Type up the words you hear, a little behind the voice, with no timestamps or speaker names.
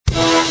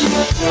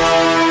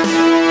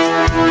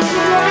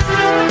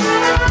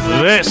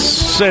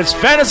This is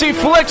Fantasy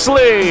Flicks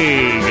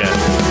League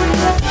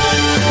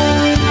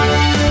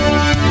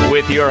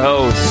with your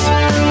hosts,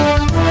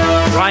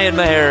 Ryan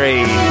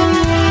Meharry,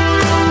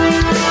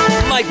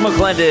 Mike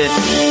McClendon,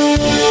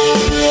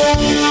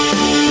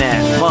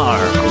 and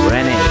Mark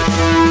Rennie.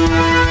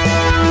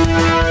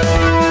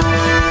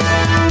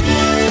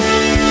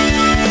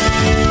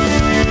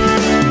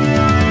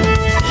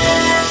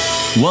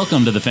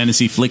 Welcome to the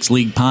Fantasy Flicks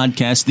League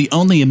podcast, the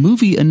only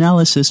movie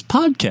analysis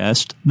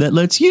podcast that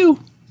lets you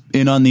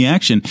in on the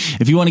action.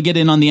 If you want to get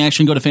in on the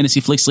action, go to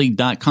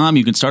fantasyflicksleague.com.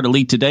 You can start a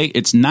league today.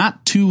 It's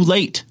not too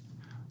late.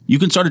 You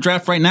can start a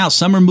draft right now.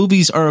 Summer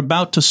movies are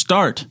about to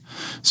start.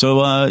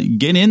 So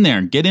get in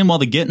there. Get in while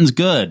the getting's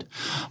good.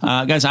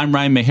 Guys, I'm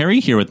Ryan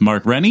Meharry here with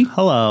Mark Rennie.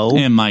 Hello.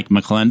 And Mike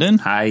McClendon.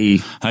 Hi.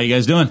 How you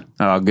guys doing?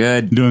 Oh,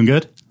 good. Doing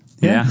good?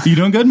 Yeah. You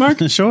doing good, Mark?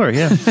 Sure,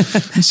 yeah.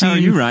 How are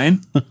you,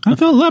 Ryan?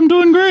 I'm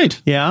doing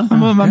great. Yeah?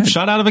 I'm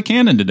shot out of a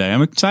cannon today.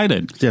 I'm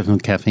excited. Do you have some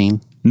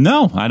caffeine?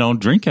 No, I don't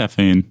drink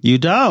caffeine. You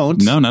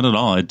don't? No, not at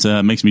all. It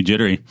makes me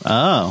jittery.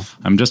 Oh.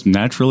 I'm just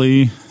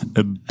naturally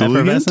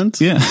effervescent?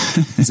 Yeah.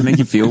 Does it make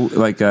you feel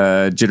like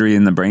jittery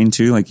in the brain,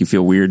 too? Like you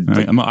feel weird?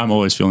 I'm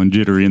always feeling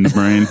jittery in the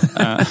brain.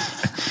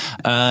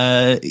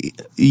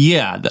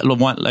 Yeah.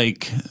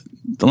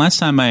 The last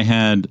time I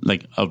had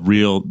like a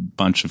real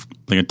bunch of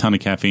like a ton of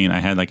caffeine, I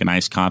had like an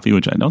iced coffee,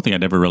 which I don't think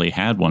I'd ever really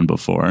had one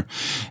before.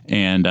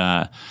 And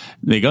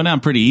they go down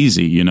pretty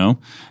easy, you know?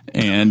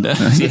 And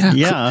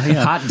Yeah.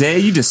 Hot day,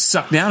 you just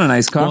suck down an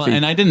iced coffee. Well,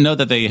 and I didn't know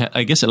that they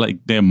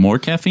have more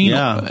caffeine.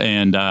 Yeah.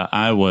 And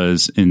I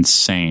was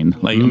insane.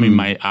 Like, I mean,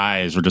 my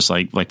eyes were just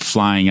like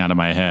flying out of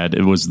my head.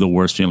 It was the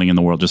worst feeling in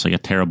the world, just like a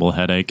terrible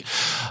headache.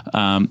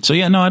 So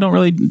yeah, no, I don't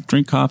really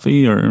drink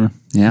coffee or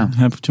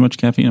have too much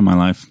caffeine in my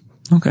life.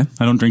 Okay.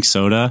 I don't drink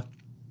soda.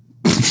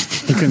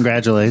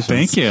 Congratulations.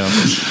 Thank you.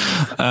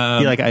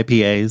 You like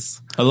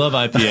IPAs? I love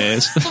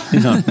IPAs.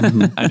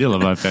 I do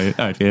love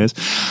IPAs.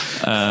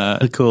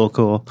 Cool.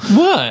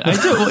 What? I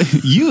do.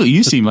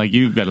 You seem like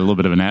you've got a little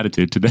bit of an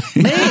attitude today.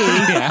 Me?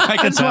 I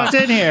just walked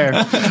in here.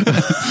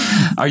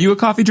 Are you a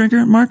coffee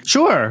drinker, Mark?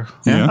 Sure.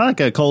 Yeah. I like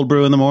a cold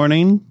brew in the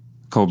morning.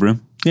 Cold brew.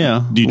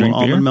 Yeah. Do you drink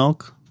almond beer?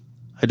 milk?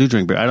 I do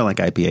drink beer. I don't like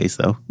IPAs,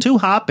 though. Too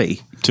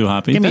hoppy. Too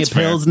hoppy? Give me That's a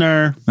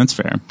Pilsner. Fair. That's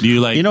fair. Do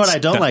you like... You know what I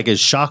don't like is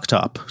Shock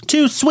Top.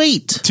 Too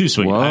sweet. Too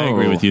sweet. Whoa. I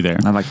agree with you there.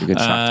 I like a good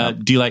shock top.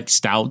 Do you like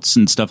stouts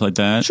and stuff like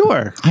that?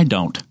 Sure. I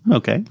don't.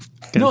 Okay.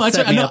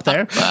 Set me up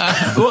there.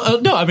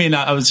 No, I mean,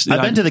 I've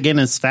been to the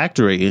Guinness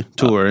Factory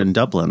tour in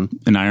Dublin.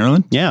 In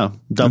Ireland? Yeah.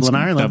 Dublin,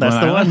 Ireland. Dublin,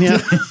 That's the Ireland.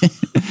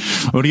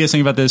 one, yeah. What do you guys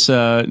think about this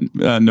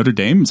Notre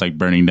Dame? It's like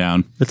burning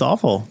down. It's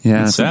awful.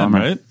 Yeah, It's it's a sad, bummer.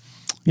 right?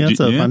 Yeah,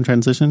 it's a fun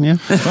transition, yeah.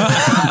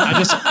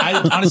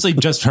 I honestly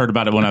just heard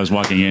about it when I was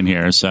walking in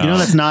here. So You know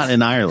that's not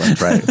in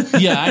Ireland, right?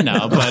 yeah, I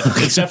know, but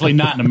it's definitely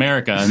not in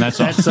America, and that's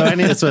all. So I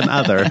need it's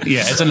another.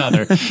 Yeah, it's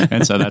another,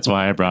 and so that's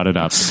why I brought it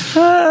up.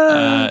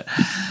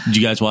 Did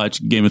you guys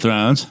watch Game of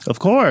Thrones? Of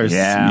course.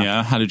 Yeah.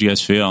 Yeah. How did you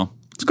guys feel?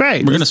 It's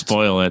great. We're gonna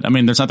spoil it. I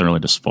mean, there's nothing really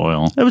to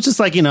spoil. It was just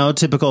like,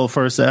 typical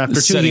first, after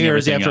 2 Setting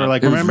years, you have everything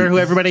to up. remember who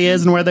everybody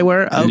is and where they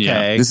were? Okay.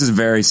 Yeah. This is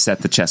very set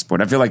the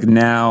chessboard. I feel like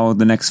now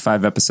the next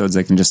 5 episodes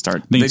they can just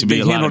start. I think it's to be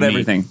They a lot handled of meat.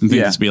 everything. I think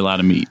it's to be a lot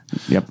of meat.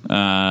 Yep.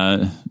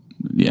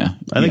 Yeah.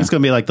 I think it's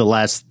going to be like the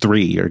last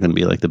 3 are going to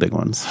be like the big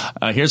ones.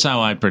 Here's how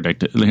I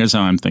predict it. Here's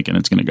how I'm thinking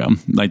it's going to go.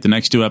 Like the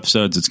next 2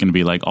 episodes, it's going to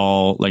be like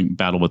all like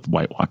battle with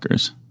White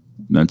Walkers.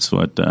 That's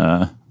what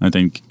I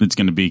think it's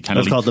going to be. Kind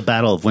It's called the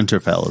Battle of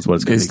Winterfell is what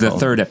it's going to Is be the called.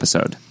 third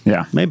episode.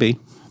 Yeah. Maybe.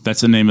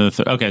 That's the name of the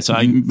third. Okay, so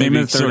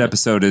Maybe the third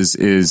episode is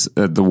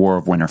the War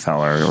of Winterfell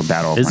or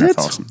Battle of Is it?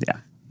 Winterfell. Yeah.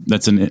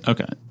 That's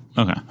okay.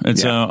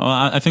 It's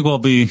I think we'll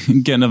be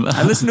getting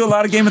I listen to a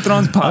lot of Game of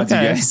Thrones pods,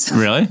 Okay. you guys.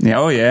 Really? Yeah.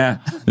 Oh, yeah.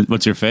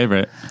 What's your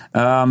favorite?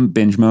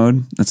 Binge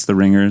mode. That's the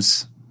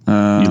Ringers. You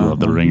love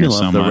the Ringer love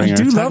so The much. Ringer. I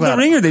do Talk love the about-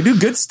 Ringer. They do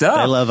good stuff.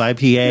 I love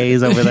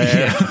IPAs over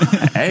there.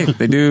 Hey,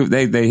 they do.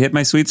 They hit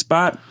my sweet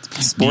spot.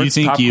 Sports, Do you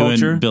think pop you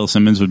culture. and Bill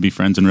Simmons would be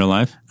friends in real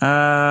life?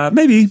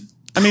 Maybe.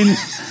 I mean,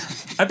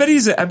 I bet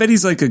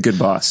he's like a good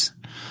boss.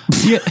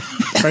 Yeah.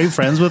 Are you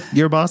friends with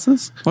your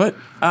bosses? What?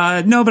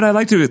 No, but I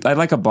like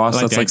a boss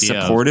I like that's the like idea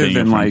of supportive being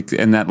a and friend.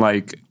 and that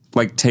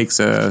like takes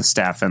a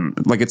staff and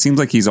like it seems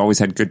like he's always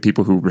had good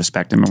people who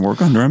respect him and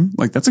work under him.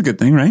 Like that's a good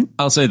thing, right?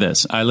 I'll say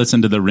this. I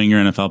listened to the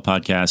Ringer NFL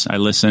podcast. I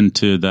listened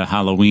to the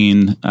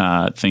Halloween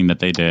thing that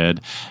they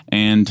did,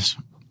 and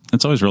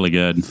it's always really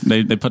good.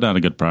 They put out a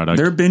good product.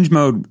 Their binge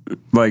mode,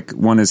 like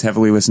one is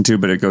heavily listened to,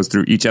 but it goes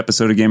through each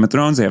episode of Game of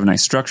Thrones. They have a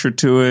nice structure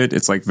to it.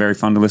 It's like very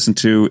fun to listen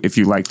to if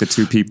you like the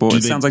two people.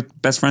 It sounds like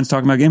best friends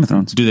talking about Game of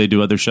Thrones. Do they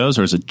do other shows,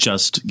 or is it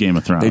just Game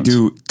of Thrones? They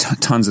do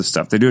tons of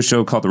stuff. They do a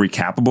show called The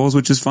Recapables,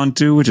 which is fun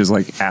too, which is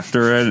like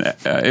after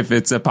if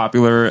it's a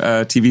popular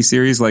TV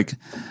series, like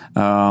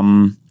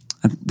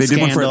they did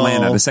one for Scandal.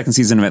 Atlanta, the second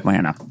season of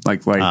Atlanta.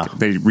 Like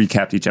they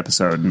recapped each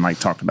episode and like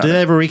talked about Did it.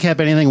 they ever recap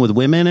anything with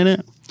women in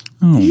it?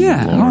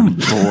 Yeah. Oh,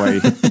 boy.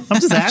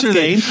 I'm just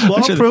asking.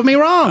 I'm sure Prove me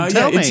wrong.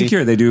 Tell me.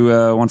 Insecure. They do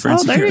one for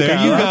Insecure.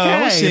 There you go. go.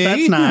 Okay, See?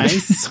 that's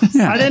nice.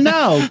 I didn't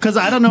know because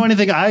I don't know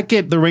anything. I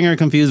get The Ringer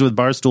confused with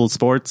Barstool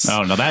Sports.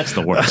 Oh no, that's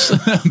the worst.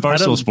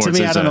 Barstool Sports to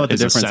me, I don't know what the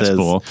is a difference is.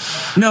 cesspool.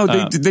 No,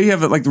 they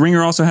have like The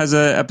Ringer also has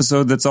an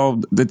episode that's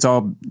all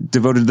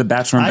devoted to the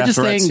Bachelor and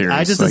Bachelorette series.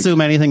 I just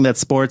assume anything that's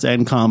sports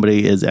and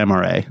comedy is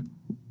MRA.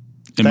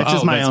 That's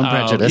just my own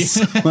prejudice.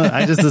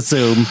 I just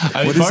assume.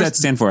 What does that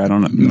stand for? I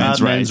don't know.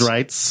 Men's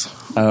rights.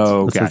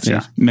 Oh, That's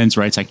gotcha. Men's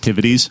rights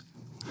activities.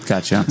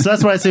 Gotcha. So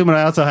that's what I assume, and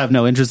I also have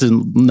no interest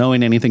in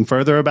knowing anything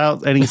further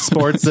about any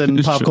sports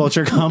and pop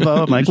culture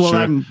combo. I'm like, well,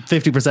 I'm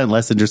 50%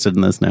 less interested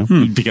in this now.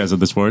 Because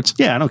of the sports.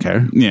 Yeah, I don't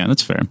care. Yeah,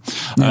 that's fair.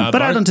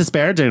 But I don't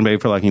disparage anybody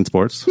for liking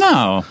sports.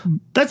 No.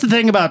 That's the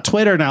thing about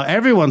Twitter now.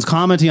 Everyone's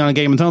commenting on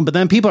Game of Thrones, but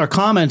then people are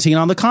commenting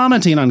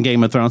on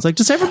Game of Thrones. Like,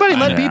 just everybody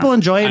let people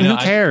enjoy it, and who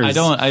cares?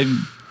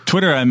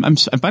 Twitter, I'm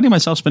finding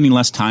myself spending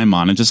less time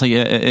on it. Just like I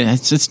get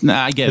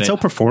it. It's so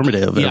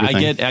performative. Yeah,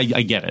 everything.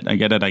 I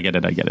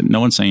get it.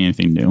 No one's saying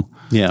anything new.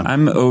 Yeah,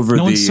 I'm over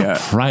no one's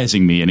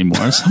surprising me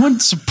anymore.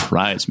 Someone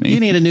surprise me. You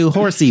need a new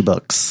horse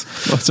ebooks.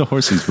 What's a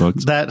horse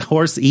ebooks? That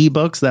horse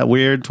ebooks, that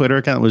weird Twitter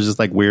account was just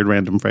like weird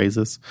random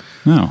phrases.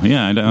 Oh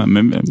yeah, I don't.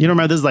 You don't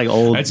remember? This is like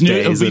old. It's new.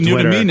 It'll be new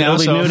Twitter. to me now.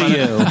 It'll be new to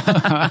you.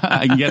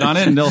 I can get on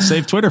it and they'll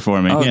save Twitter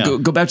for me.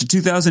 Go back to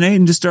 2008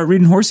 and just start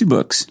reading horsey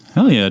books.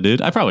 Hell yeah,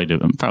 dude! I probably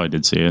did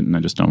see it, and I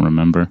just don't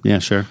remember. Yeah,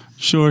 sure.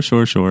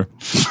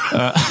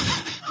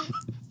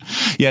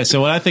 Yeah,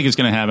 so what I think is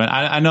going to happen,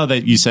 I know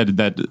that you said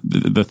that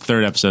the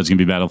third episode is going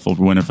to be Battlefield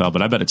for Winterfell,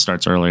 but I bet it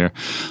starts earlier.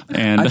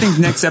 And I think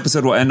next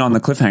episode will end on the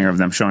cliffhanger of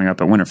them showing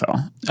up at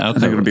Winterfell. Okay. I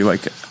think it'll be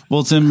like...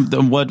 Well, Tim,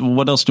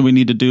 what else do we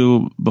need to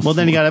do before? Well,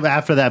 then you got to,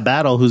 after that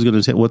battle, who's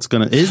going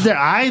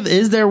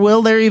to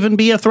will there even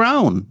be a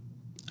throne?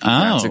 Oh,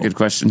 that's a good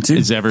question too.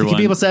 Is everyone?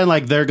 People saying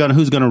like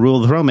who's going to rule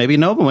the throne? Maybe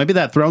no, but maybe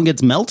that throne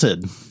gets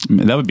melted.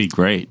 That would be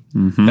great.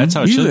 Mm-hmm. That's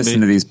how it should be. You listen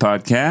to these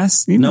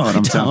podcasts. You know what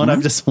I'm talking about.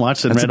 I've just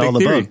watched and read all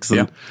the books.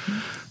 Yeah.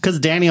 Because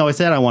Danny always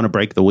said, I want to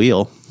break the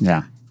wheel.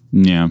 Yeah.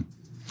 Yeah.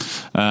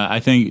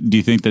 Do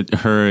you think that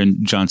her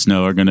and Jon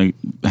Snow are going to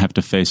have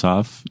to face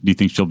off? Do you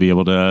think she'll be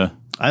able to?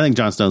 I think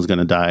Jon Snow's going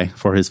to die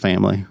for his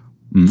family.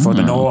 For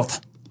the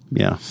North.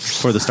 Yeah,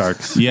 for the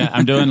Starks. Yeah,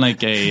 I'm doing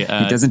like a... he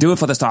doesn't do it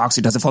for the Starks,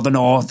 he does it for the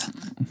North.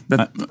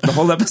 The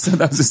whole episode,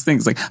 that was his thing.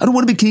 It's like, I don't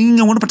want to be king,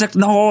 I want to protect the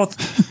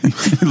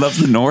North. He loves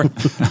the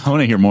North. I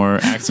want to hear more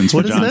accents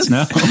for Jon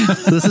Snow.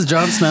 This is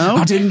Jon Snow?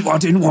 I didn't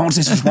want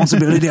this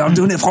responsibility, I'm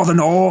doing it for the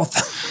North.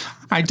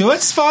 I do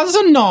it for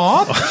the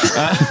North.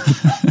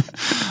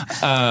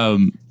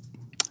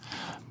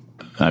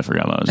 I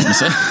forgot what I was going to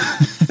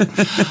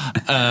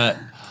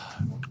say.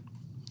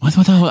 What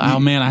the hell? Oh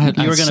man,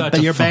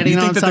 you're betting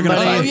on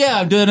somebody. Oh yeah,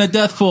 I'm doing a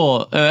death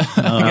pool.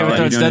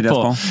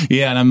 Deathpool.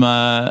 Yeah, and I'm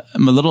a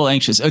little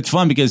anxious. It's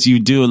fun because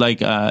you do like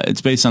it's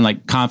based on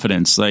like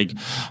confidence, like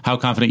how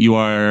confident you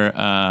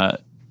are.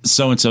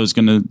 So and so is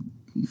going to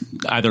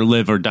either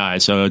live or die.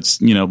 So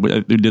it's we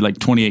did like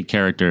 28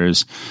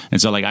 characters,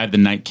 and so like I have the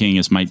Night King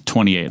as my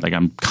 28. Like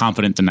I'm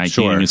confident the Night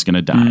King is going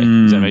to die.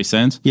 Does that make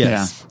sense?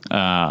 Yes.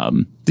 Yeah.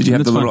 Did you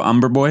have the little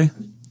Umber boy?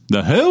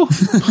 The who?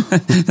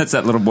 That's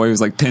that little boy who's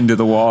like pinned to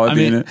the wall.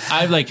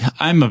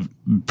 I'm a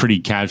pretty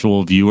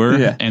casual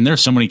viewer, and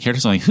there's so many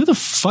characters. I'm like, who the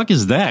fuck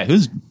is that?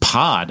 Who's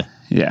Pod?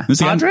 Yeah,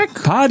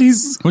 Podrick. Pod.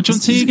 Which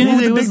one's he again?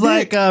 He was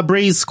like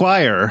Breeze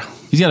Squire.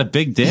 He's got a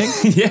big dick.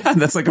 Yeah,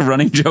 that's like a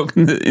running joke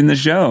in the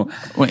show.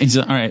 Wait,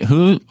 all right.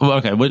 Who? Well,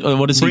 okay,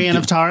 what is he? Brienne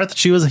of Tarth.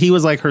 He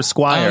was like her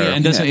squire. Oh,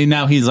 yeah, and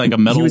now he's like a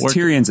metal. He was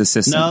Tyrion's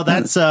assistant. No,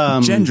 that's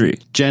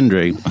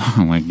Gendry.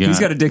 Oh my god, he's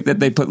got a dick that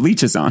they put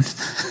leeches on.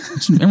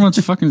 Everyone's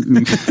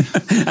fucking.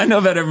 I know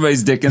about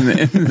everybody's dick in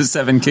the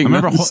Seven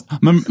Kingdoms.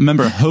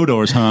 Remember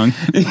Hodor's hung.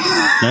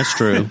 That's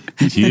true.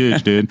 He's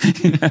huge, dude.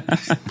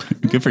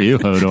 Good for you,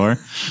 Hodor.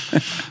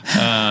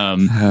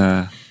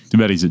 Too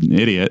bad he's an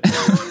idiot.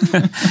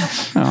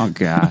 Oh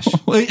gosh.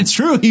 Well, it's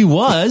true, he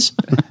was.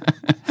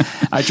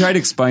 I tried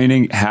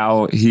explaining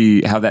how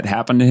that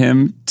happened to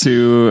him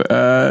to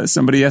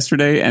somebody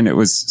yesterday, and it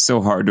was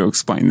so hard to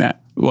explain that.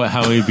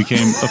 How he became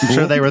a fool? I'm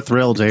sure they were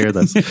thrilled to hear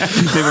this. Yeah,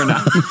 they were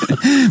not.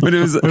 But it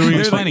was. Who were you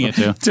explaining it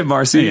to? To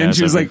Marcy, and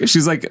she's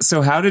like,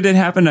 so how did it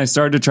happen? I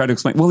started to try to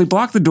explain. Well, he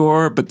blocked the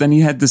door, but then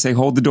he had to say,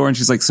 hold the door. And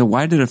she's like, so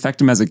why did it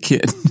affect him as a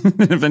kid?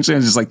 And eventually I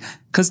was just like,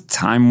 because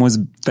time was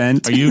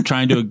bent. Are you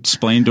trying to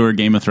explain to her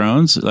Game of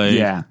Thrones? Like,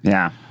 yeah.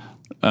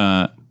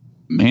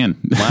 Man,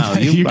 wow! Are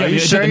you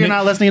sure you're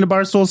not listening to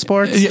Barstool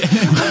Sports?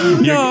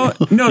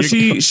 No.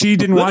 She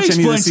didn't watch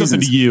any of the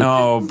seasons. To you.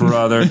 Oh,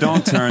 brother,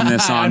 don't turn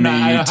this on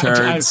me, you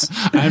turds!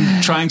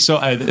 I'm trying. So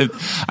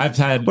I've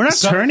had. We're not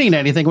turning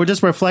anything. We're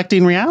just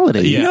reflecting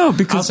reality. Yeah. No,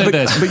 because but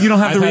you don't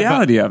have the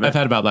reality of it. I've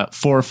had about like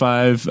 4 or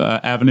 5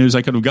 avenues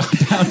I could have gone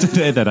down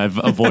today that I've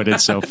avoided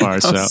so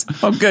far.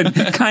 So good.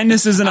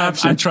 Kindness is an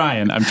option. I'm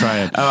trying.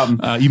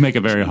 You make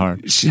it very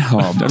hard.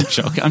 I'm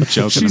joking.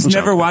 She's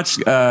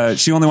watched.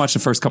 She only watched the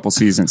first couple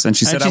seasons, and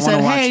she said, "I want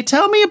to watch." Hey,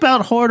 tell me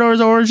about Hodor's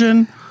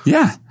origin.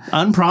 Yeah.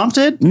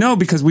 Unprompted? No,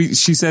 because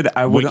she said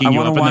I want Waking to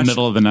you up watch in the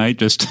middle of the night,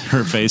 just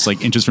her face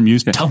like inches from you.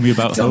 Tell me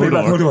about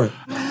Hodor.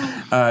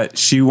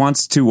 She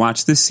wants to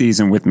watch this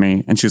season with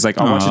me, and she was like,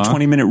 I'll watch a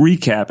 20-minute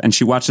recap. And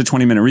she watched a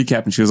 20-minute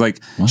recap, and she was like,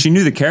 she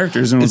knew the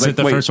characters. And was Is like,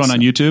 it the first one on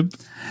YouTube?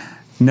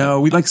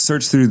 No, we like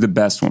searched through the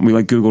best one. We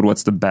like Googled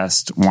what's the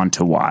best one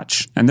to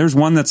watch. And there's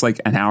one that's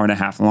like an hour and a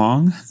half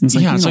long. It's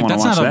like, It's like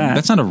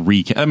that's not a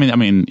recap. I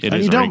mean, it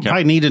And is you a don't recap.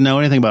 probably need to know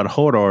anything about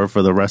Hodor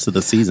for the rest of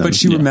the season. But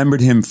she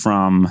remembered him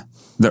from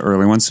the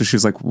early ones, so she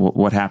was like,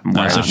 "What happened?"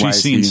 So Why she's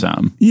is seen he-"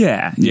 some.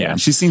 Yeah,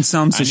 she's seen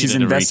some, so I she's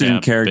needed a invested in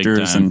recap, characters.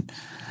 big time. And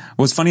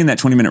what was funny in that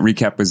 20-minute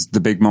recap was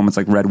the big moments,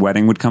 like Red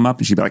Wedding would come up,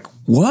 and she'd be like,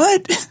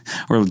 "What?"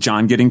 Or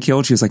John getting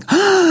killed. She was like,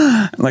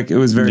 like it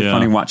was very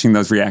funny watching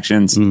those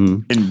reactions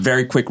in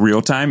very quick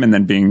real time, and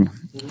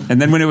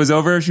then when it was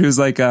over, she was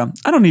like, "I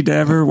don't need to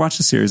ever watch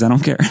the series. I don't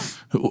care."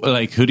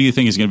 Like, who do you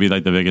think is going to be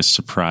like the biggest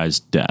surprise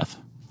death?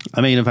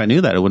 I mean, if I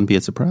knew that, it wouldn't be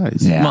a surprise.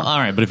 Yeah. Well, all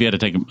right, but if you had to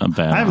take a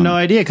bet, I have no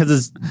idea because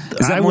Is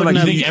that more like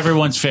I think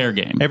everyone's fair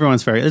game.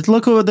 everyone's fair.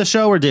 Look who the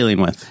show we're dealing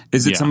with.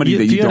 Is it Yeah. somebody You-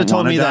 that if you you don't had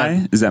told want to me die?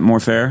 that- Is that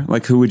more fair?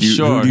 Like, who would you?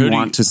 Sure. Who do you Who do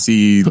want you- to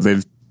see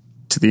live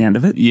to the end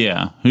of it?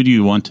 Yeah, who do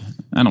you want?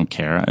 I don't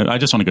care. I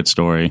just want a good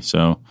story.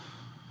 So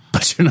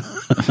But you're not.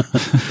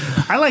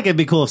 I like it'd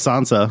be cool if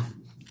Sansa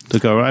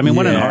took over. I mean,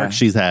 what an Yeah. arc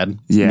she's had.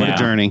 Yeah. What a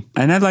journey.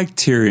 And I like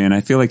Tyrion. I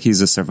feel like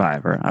he's a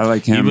survivor. I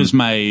like him. he was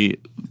my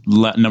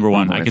number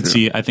one. the I way could through.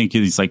 see. I think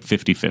he's like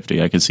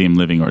 50-50. I could see him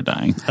living or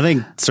dying. I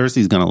think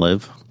Cersei's going to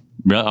live.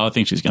 I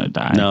think she's going to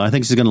die. No, I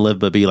think she's going to live,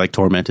 but be like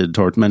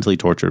mentally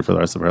tortured for the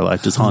rest of her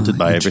life, just haunted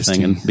by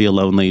everything and be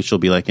lonely. She'll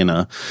be like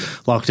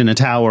locked in a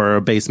tower or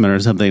a basement or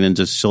something, and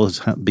just she'll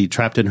be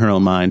trapped in her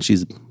own mind.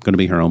 She's going to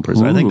be her own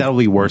person. I think that'll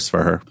be worse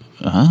for her.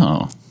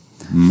 Oh,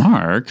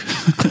 Mark.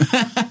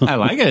 I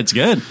like it. It's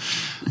good.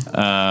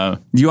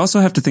 You also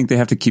have to think they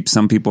have to keep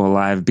some people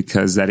alive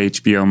because that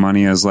HBO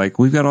money is like,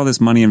 we've got all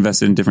this money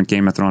invested in different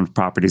Game of Thrones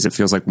properties. It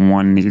feels like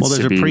one needs Well, there's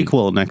to a be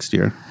prequel next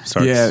year.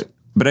 Starts. Yeah,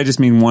 but I just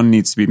mean one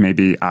needs to be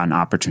maybe an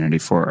opportunity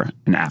for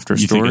an after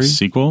You story. think a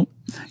sequel?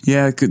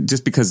 Yeah,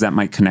 just because that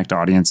might connect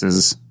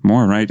audiences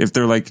more, right? If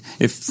they're like,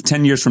 if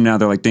 10 years from now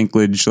they're like,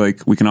 Dinklage,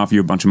 like, we can offer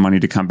you a bunch of money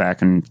to come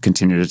back and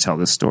continue to tell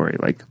this story.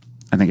 Like,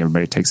 I think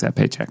everybody takes that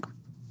paycheck.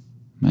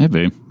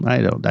 Maybe. I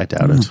doubt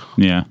it.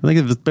 Yeah. I think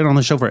it's been on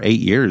the show for 8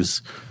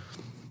 years.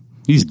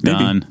 He's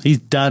done. He's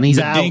done. He's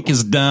The out. dink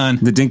is done.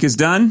 The dink is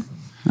done.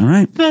 All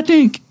right. That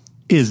dink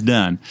is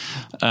done.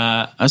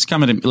 I was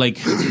commenting, like,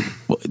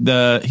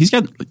 he's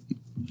got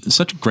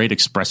such a great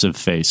expressive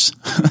face.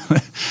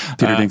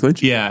 Peter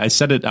Dinklage? Yeah, I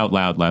said it out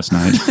loud last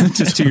night.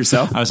 Just to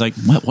yourself? I was like,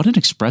 what an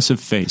expressive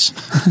face.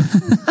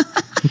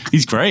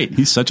 He's great.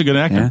 He's such a good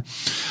actor.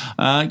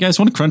 Guys,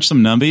 want to crunch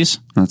some numbies?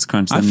 Let's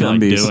crunch them I feel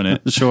numbies. like doing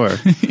it. Sure.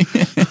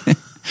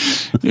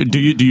 Do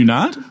you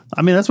not?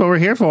 I mean, that's what we're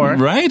here for.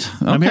 Right?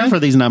 I'm here Okay. for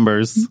these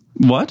numbers.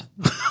 What?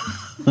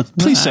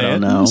 Please say I it.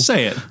 don't know.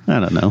 Say it. I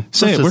don't know.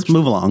 Say Let's it. just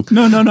move along.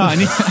 No.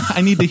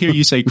 I need to hear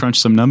you say crunch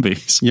some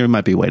numbies. You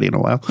might be waiting a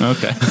while.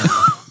 Okay.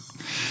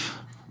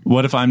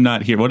 What if I'm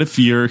not here? What if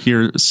you're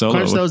here solo?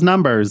 Crunch those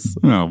numbers.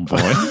 Oh boy.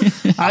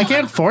 I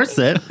can't force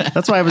it.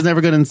 That's why I was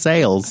never good in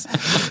sales.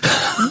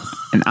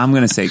 And I'm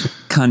going to say,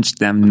 crunch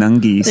them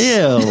nungies.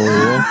 Ew.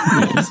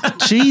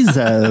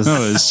 Jesus.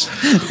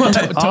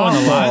 Towing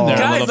the line there a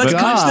Guys, little let's bit.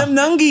 crunch them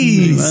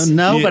nungies.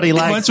 Nobody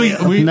likes Once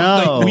we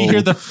no.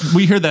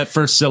 we hear that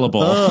first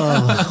syllable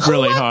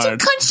really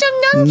hard.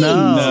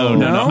 No.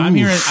 No. I'm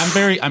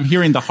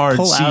hearing the hard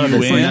Pull out of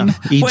this. C-U-N.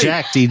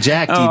 Eject,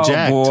 eject, Oh,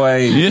 eject.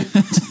 boy.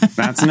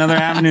 That's another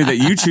avenue that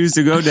you choose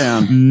to go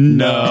down.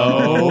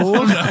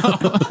 No.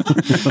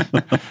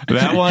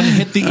 That one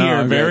hit the ear.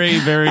 Okay. Very,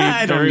 very,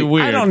 very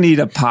weird. I don't need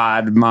a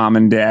pod mom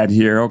and dad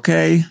here,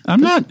 okay? I'm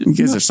not. You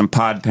guys are some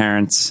pod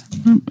parents.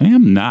 I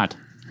am not.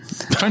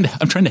 I'm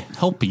trying to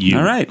help you.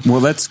 All right. Well,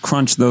 let's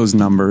crunch those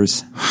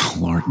numbers.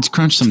 Lord, let's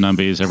crunch some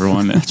numbies,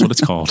 everyone. That's what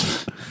it's called.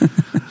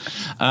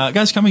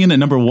 Guys, coming in at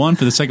number 1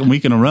 for the second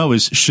week in a row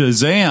is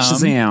Shazam.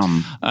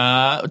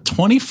 Shazam.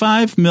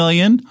 25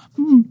 million.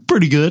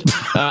 Pretty good.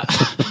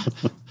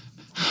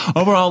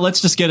 Overall,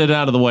 let's just get it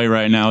out of the way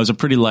right now. It was a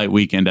pretty light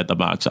weekend at the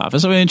box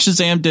office. I mean,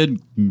 Shazam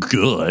did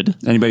good.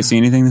 Anybody see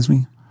anything this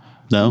week?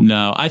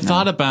 No, I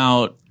thought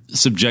about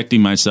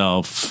subjecting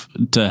myself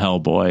to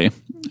Hellboy,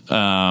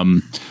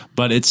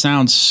 but it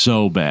sounds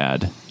so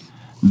bad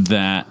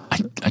that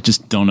I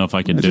just don't know if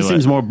I can It do just it.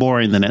 seems more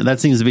boring than it. That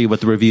seems to be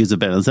what the reviews have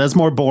been. That's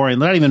more boring.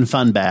 Not even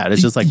fun bad.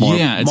 It's just like more,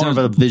 Yeah, it more of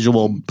sounds a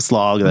visual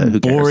slog. That who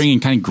cares? Boring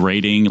and kind of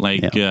grating.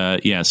 Like, so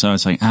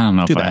it's like, I don't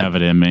know if I bad. have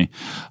it in me.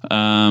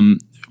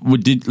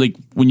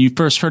 When you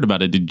first heard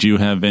about it, did you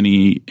have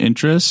any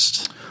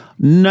interest?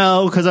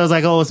 No, because I was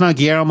like, oh, it's not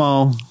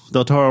Guillermo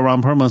Del Toro,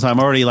 Ron Perlman, so I'm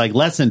already like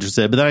less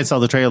interested. But then I saw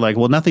the trailer, like,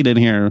 well, nothing in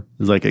here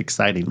is like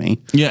exciting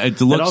me. Yeah,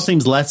 it looks. It all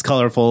seems less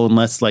colorful and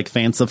less like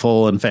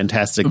fanciful and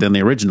fantastic than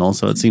the original.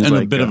 So it seems and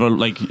like a bit of a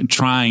like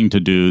trying to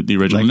do the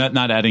original,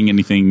 not adding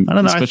anything. I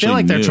don't know. I feel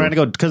like they're new. trying to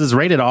go because it's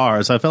rated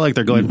R, so I feel like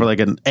they're going for like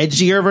an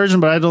edgier version.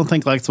 But I don't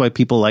think that's why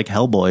people like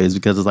Hellboy is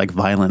because it's like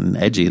violent and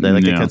edgy. They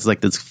like it because it's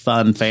like this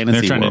fun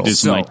fantasy. They're trying world. to do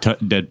some like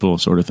Deadpool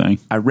sort of thing.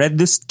 I read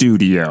the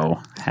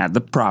studio had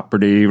the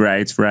property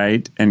rights,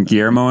 right? And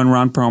Guillermo and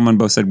Ron Perlman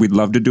both said we'd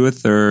love to do a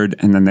third.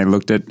 And then they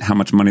looked at how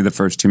much money the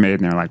first two made,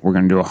 and they're like, we're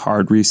going to do a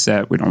hard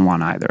reset. We don't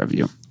want either of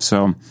you.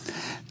 So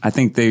I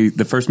think the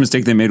first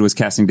mistake they made was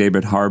casting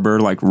David Harbour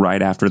like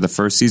right after the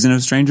first season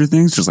of Stranger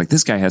Things. Just like,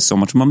 this guy has so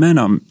much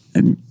momentum,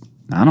 and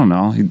I don't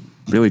know, he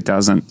really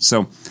doesn't.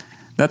 So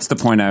that's the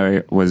point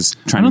I was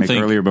trying to make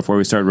earlier before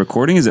we started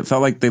recording. Is it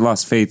felt like they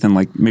lost faith in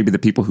like maybe the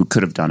people who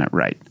could have done it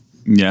right.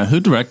 Yeah, who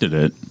directed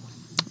it?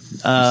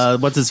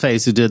 What's his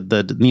face? Who did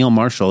the Neil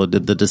Marshall? Who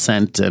did The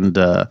Descent and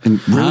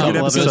really good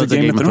episodes of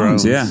Game of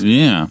Thrones?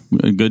 Yeah,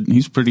 good.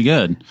 He's pretty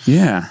good.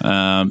 Yeah,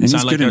 it's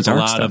not like there's a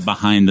lot of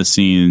behind the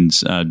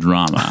scenes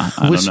drama.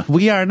 Which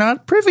we are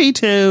not privy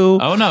to.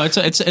 Oh no, it's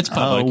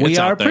public. We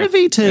are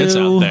privy to. It's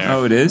out there.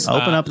 Oh, it is.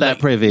 Open up that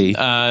privy.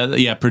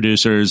 Yeah,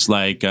 producers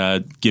like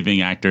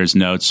giving actors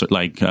notes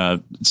like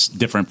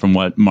different from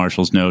what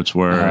Marshall's notes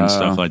were and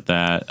stuff like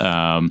that.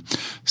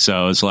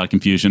 So it's a lot of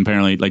confusion.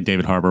 Apparently, like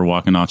David Harbour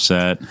walking off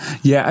set.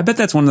 Yeah, I bet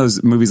that's one of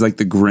those movies like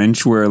The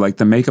Grinch where like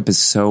the makeup is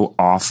so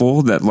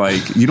awful that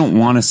like you don't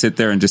want to sit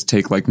there and just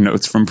take like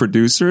notes from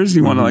producers.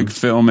 You want to like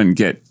film and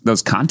get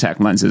those contact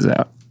lenses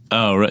out.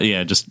 Oh, right,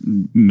 yeah, just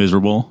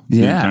miserable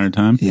the entire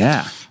time.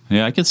 Yeah.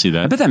 Yeah, I could see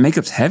that. I bet that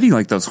makeup's heavy,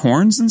 like those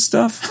horns and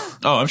stuff.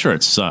 Oh, I'm sure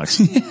it sucks.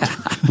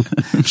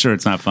 I'm sure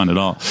it's not fun at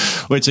all.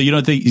 Wait, so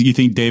you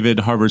think David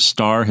Harbour's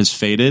star has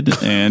faded?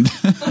 And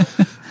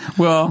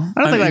well,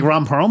 I don't think like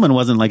Ron Perlman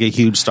wasn't like a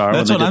huge star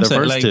when they did their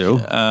first two.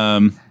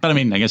 But I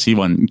mean, I guess he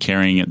wasn't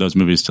carrying those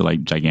movies to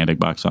like gigantic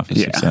box office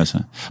success.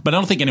 But I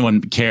don't think anyone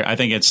care. I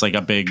think it's like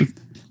a big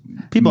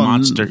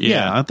monster.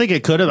 Yeah, I think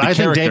it could have. I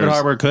think David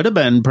Harbour could have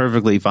been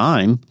perfectly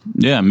fine.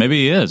 Yeah, maybe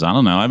he is. I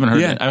don't know. I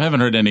haven't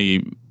heard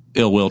any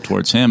ill will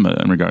towards him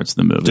in regards to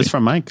the movie. Just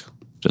from Mike.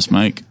 Just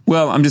Mike.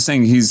 Well, I'm just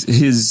saying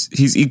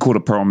he's equal to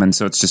Perlman,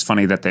 so it's just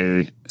funny that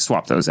they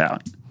swap those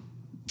out.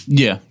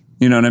 Yeah.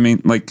 You know what I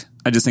mean? Like,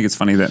 I just think it's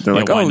funny that they're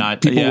like, why oh,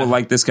 not? people will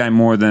like this guy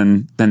more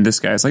than this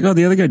guy. It's like, oh,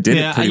 the other guy did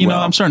it pretty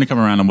well. I'm starting to come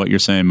around on what you're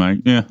saying, Mike.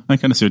 Yeah, I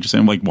kind of see what you're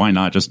saying. Like, why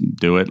not just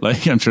do it?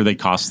 Like, I'm sure they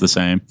cost the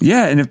same.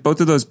 Yeah, and if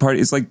both of those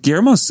parties, like,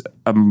 Guillermo's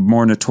a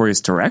more notorious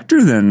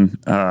director than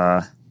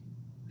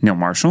Neil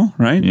Marshall,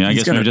 right? Yeah, I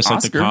guess maybe just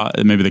Oscar. Like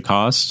the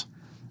cost.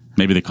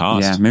 Maybe the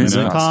cost. Yeah, maybe it's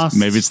the cost.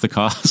 Maybe it's the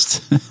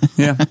cost.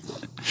 Yeah.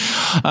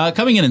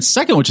 Coming in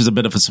second, which is a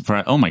bit of a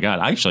surprise. Oh my God!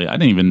 Actually, I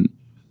didn't even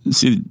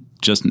see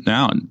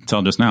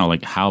until just now,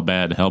 like how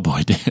bad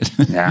Hellboy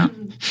did. Yeah.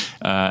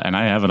 And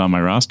I have it on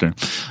my roster.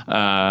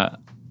 I'm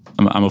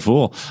a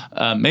fool.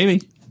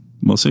 Maybe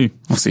we'll see.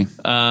 We'll see.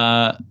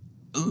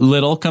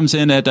 Little comes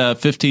in at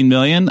 15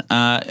 million.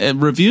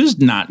 Reviews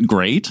not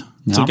great.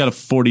 No. So it got a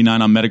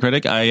 49 on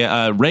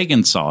Metacritic.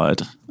 Reagan saw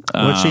it.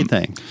 What'd she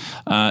think?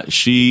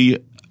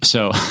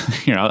 So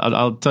here,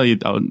 I'll tell you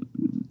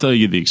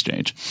the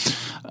exchange.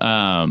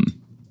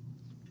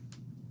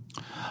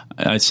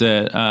 I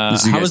said, how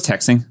was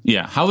texting?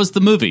 Yeah. How was the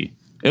movie?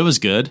 It was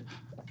good.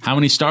 How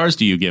many stars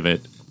do you give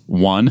it?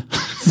 1.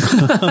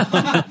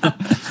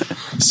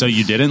 So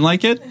you didn't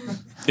like it?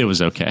 It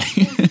was okay.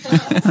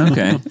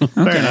 Okay.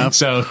 Fair enough.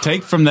 So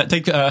take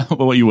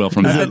what you will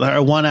from that. Is it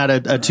a 1 out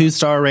of a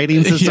 2-star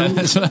rating system?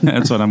 Yeah,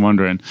 that's what I'm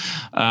wondering.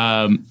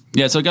 So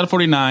it got a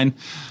 49.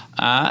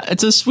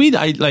 It's a sweet.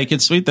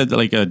 It's sweet that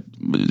like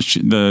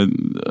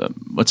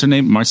what's her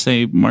name?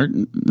 Marseille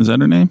Martin. Is that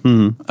her name?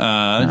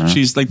 Mm-hmm.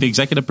 She's like the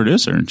executive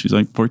producer, and she's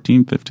like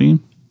 14, 15.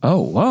 Oh,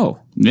 whoa.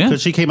 Yeah. So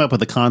she came up with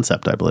the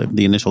concept, I believe,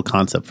 the initial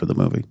concept for the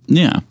movie.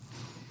 Yeah.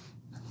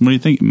 What do you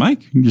think,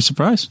 Mike? You're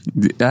surprised?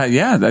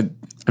 Yeah.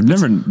 I've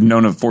never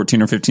known a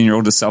 14 or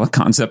 15-year-old to sell a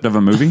concept of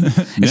a movie.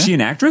 Is she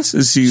an actress?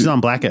 She's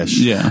on Blackish.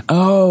 Yeah.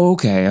 Oh,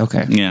 okay.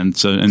 Yeah, and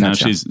gotcha. Now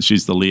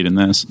she's the lead in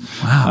this.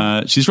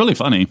 Wow. She's really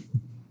funny.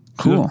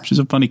 Cool. She's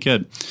a funny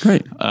kid.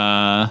 Great. So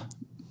I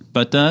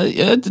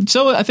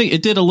think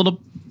it did a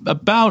little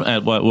about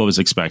at what was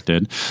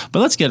expected. But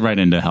let's get right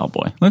into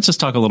Hellboy. Let's just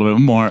talk a little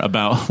bit more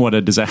about what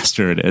a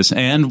disaster it is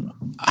and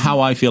how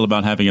I feel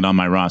about having it on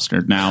my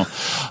roster. Now,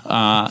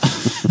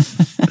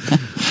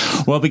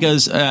 well,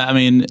 because,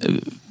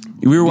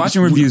 we were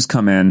watching reviews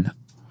come in.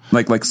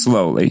 Like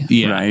slowly,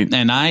 right?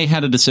 And I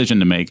had a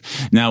decision to make.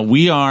 Now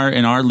we are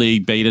in our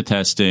league beta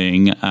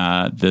testing this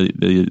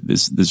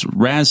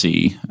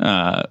Razzie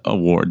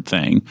award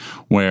thing,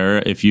 where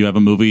if you have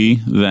a movie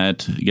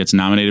that gets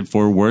nominated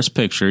for Worst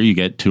Picture, you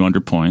get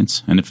 200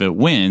 points, and if it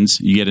wins,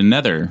 you get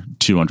another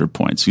 200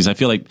 points. Because I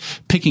feel like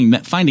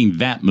finding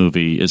that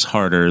movie is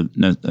harder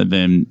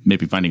than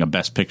maybe finding a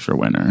Best Picture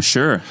winner.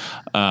 Sure,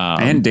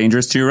 and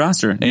dangerous to your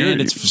roster, and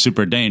it's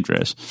super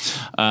dangerous.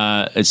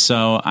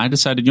 So I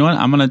decided, you know what,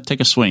 I'm going to take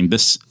a swing.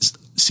 This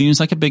seems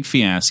like a big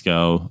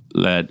fiasco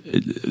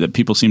that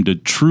people seem to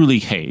truly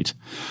hate.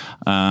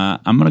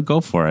 I'm going to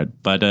go for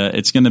it, but I'm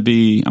going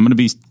to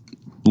be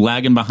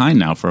lagging behind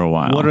now for a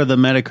while. What are the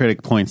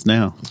Metacritic points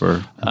now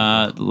for?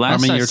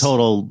 Your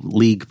total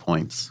league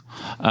points.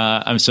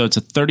 So it's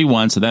a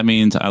 31, so that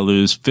means I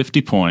lose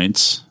 50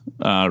 points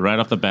right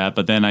off the bat,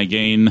 but then I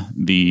gain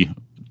the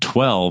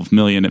 12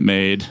 million it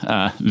made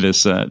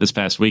this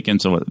past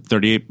weekend, so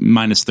 38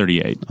 minus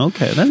 38.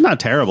 Okay, that's not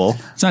terrible.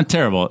 It's not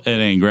terrible. It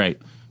ain't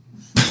great.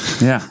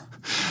 Yeah.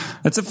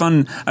 That's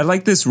I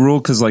like this rule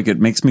because like it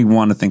makes me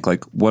want to think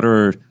like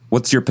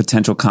what's your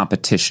potential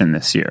competition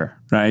this year,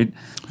 right?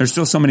 There's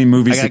still so many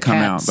movies that come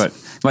out, but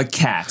like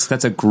Cats,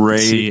 that's a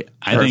great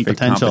I think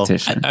potential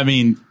competition. I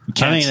mean,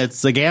 Cats,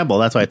 it's a gamble.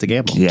 That's why it's a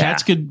gamble. Yeah.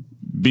 Cats could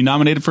be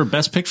nominated for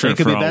Best Picture. It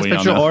could be Best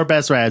Picture or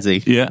Best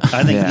Razzie. Yeah.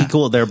 I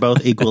think they're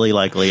both equally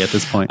likely at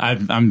this point.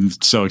 I'm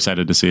so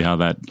excited to see how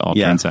that all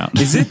turns out.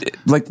 Is it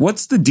like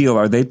what's the deal?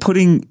 Are they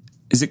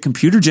is it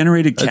computer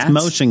generated cats? It's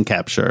motion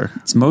capture.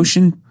 It's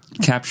motion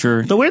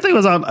capture. The weird thing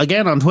was on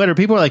Twitter,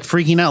 people were like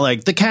freaking out,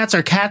 like the cats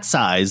are cat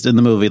sized in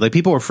the movie. Like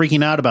people were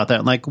freaking out about that.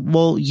 I'm like,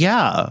 well,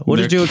 yeah. What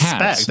did you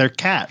expect? They're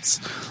cats.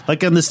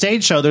 Like in the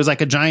stage show, there's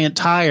like a giant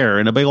tire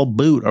and a big old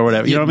boot or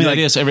whatever. You know what I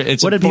mean?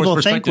 Like, what did people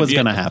think was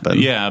going to happen?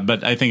 Yeah,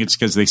 but I think it's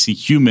because they see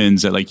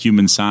humans at like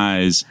human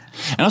size.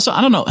 And also,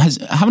 I don't know,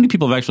 how many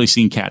people have actually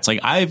seen cats? Like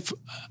I've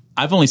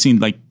only seen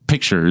like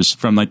pictures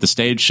from like the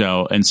stage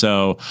show, and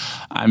so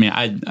I mean,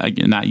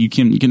 you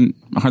can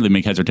hardly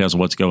make heads or tails of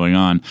what's going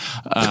on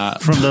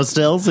from those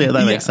stills. Yeah,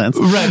 that makes sense,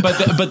 right?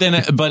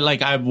 But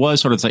like I was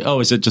sort of like,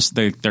 oh, is it just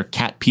they're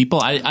cat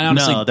people? I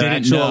honestly no, they're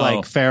didn't actual know.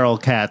 Like feral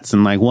cats,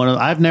 and like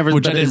I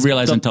didn't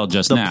realize until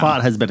just the now. The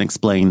plot has been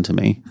explained to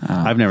me.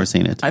 I've never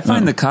seen it. I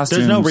find the costumes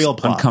there's no real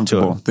plot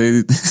uncomfortable.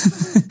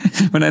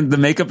 When the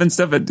makeup and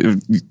stuff, it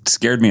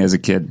scared me as a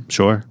kid.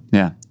 Sure,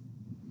 yeah.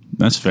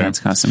 That's fair. Cat's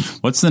costume.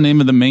 What's the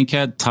name of the main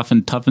cat?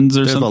 Tuffins or There's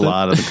something? There's a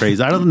lot of the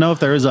crazy. I don't know if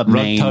there is a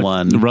main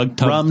one. Rum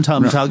Tum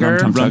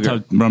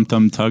Tugger. Rum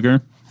Tum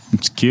Tugger.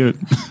 It's cute.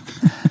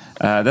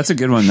 That's a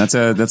good one. That's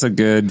a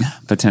good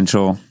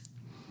potential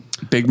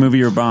big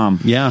movie or bomb.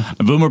 Yeah,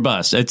 boom or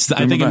bust. I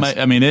think it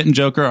and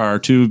Joker are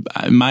two,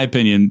 in my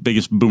opinion,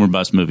 biggest boom or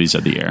bust movies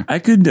of the year. I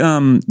could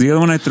the other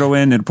one I throw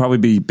in, it'd probably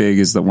be big,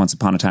 is the Once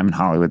Upon a Time in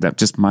Hollywood. That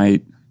just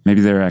might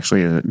maybe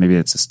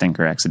it's a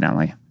stinker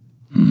accidentally.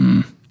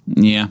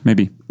 Yeah,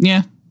 maybe.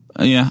 Yeah.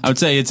 I would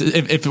say it's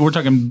if we're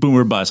talking boom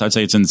or bust, I'd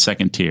say it's in the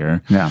second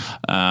tier. Yeah.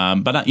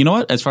 But you know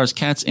what? As far as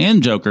Cats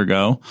and Joker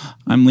go,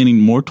 I'm leaning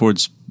more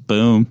towards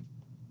boom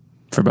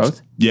for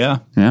both. Yeah.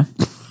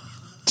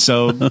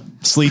 So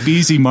sleep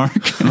easy,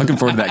 Mark. I'm looking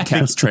forward to that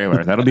Cats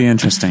trailer. That'll be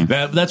interesting.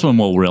 That's when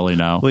we'll really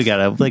know. We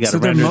gotta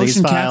render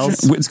these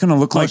files. It's gonna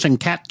look motion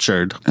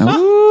captured.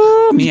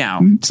 Ooh,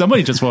 meow.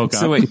 Somebody just woke up.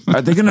 So wait,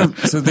 are they gonna?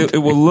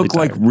 It will look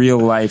like real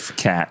life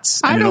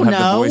cats. And it'll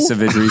have the voice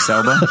of Idris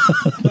Elba.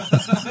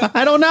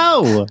 I don't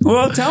know.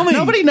 Well, tell me.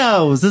 Nobody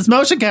knows. It's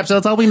motion capture.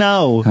 That's all we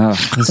know.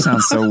 Oh, this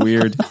sounds so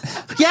weird.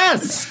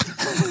 Yes.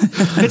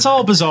 It's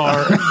all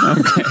bizarre.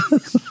 Okay.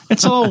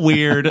 It's all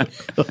weird.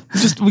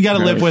 We got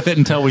to live with it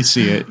until we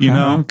see it, you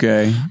know?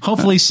 Okay.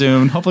 Hopefully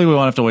soon. Hopefully we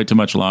won't have to wait too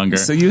much longer.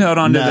 So you held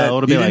on to that.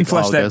 You didn't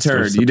flush that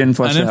turd. You didn't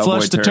flush the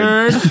Hellboy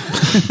turd.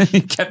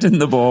 You kept it in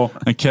the bowl.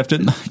 I kept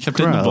it in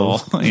the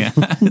bowl. Yeah.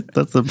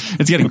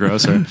 It's getting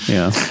grosser.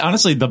 Yeah.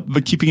 Honestly,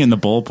 the keeping it in the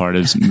bowl part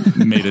has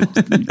made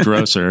it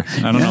grosser.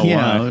 I don't know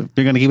why.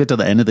 You're going to keep it to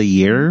the end of the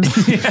year?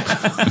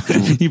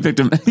 You picked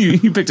a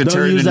turd.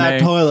 Don't use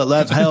that toilet.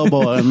 That's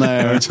Hellboy in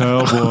there. That's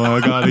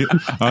Hellboy.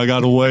 I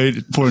got to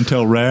wait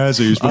until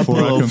Razzies before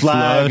I can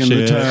flush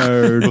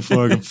it.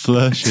 Before I can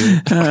flush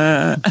it.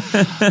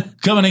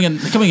 Coming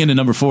into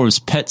number 4 is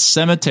Pet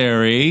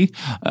Sematary.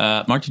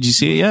 Mark, did you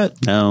see it yet?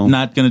 No.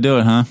 Not going to do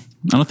it, huh?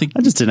 I don't think.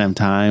 I just didn't have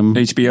time.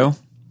 HBO?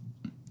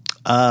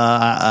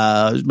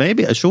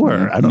 Maybe.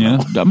 Sure. I don't know.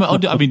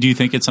 I mean, do you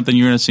think it's something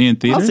you're going to see in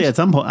theaters? I'll see at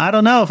some point. I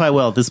don't know if I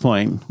will at this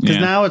point. Because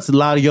now it's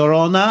La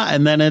Llorona,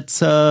 and then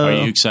it's... Are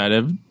you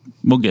excited?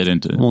 We'll get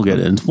into it. We'll get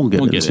into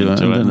it. It's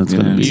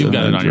You've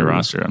got it on your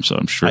roster, so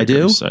I'm sure. I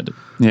do? Excited.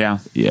 Yeah.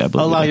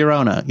 La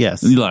Llorona,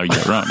 yes. La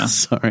Llorona.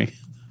 Sorry.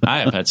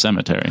 I have Pet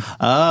Sematary.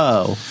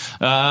 Oh.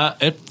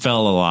 It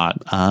fell a lot.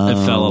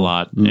 It fell a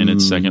lot in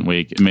its second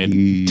week. It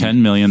made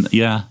 10 million.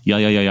 Yeah.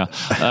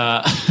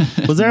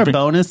 Was there a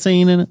bonus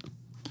scene in it?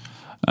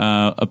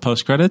 A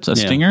post credits,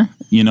 stinger?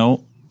 You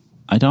know,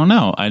 I don't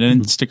know. I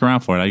didn't stick around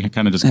for it. I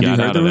kind of just got out of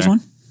there. Have you heard there was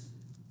one?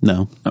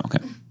 No. Oh, okay.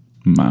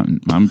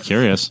 I'm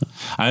curious.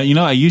 I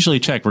usually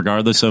check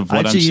regardless of what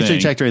I'm saying. I usually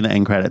check during the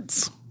end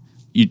credits.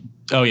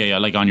 Oh, yeah,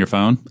 like on your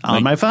phone?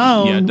 On my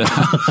phone. Yeah,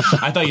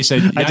 I thought you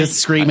said... I just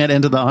scream it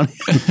into the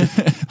audience.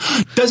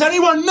 Does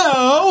anyone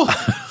know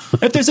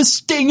if there's a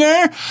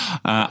stinger?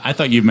 I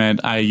thought you meant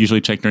I usually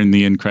check during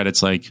the end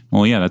credits like,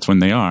 well, yeah, that's when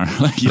they are.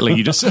 like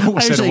you just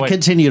I usually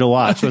continue to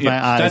watch with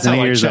my eyes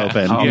and ears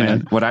open. Oh,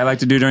 man. What I like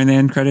to do during the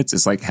end credits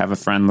is like have a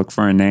friend look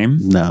for a name.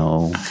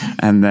 No.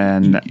 And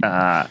then...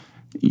 I've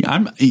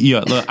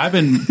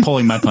been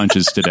pulling my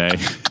punches today.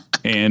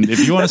 And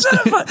if you want to,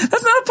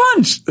 That's not a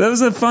punch. That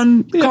was a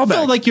fun I callback.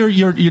 feel like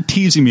you're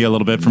teasing me a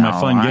little bit for my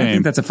fun game. I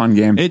think that's a fun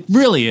game. It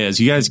really is.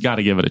 You guys got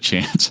to give it a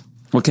chance.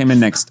 What came in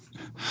next?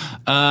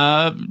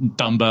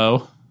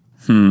 Dumbo.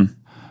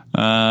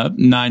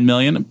 9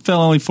 million.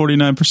 Fell only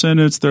 49% in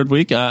its third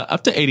week.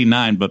 Up to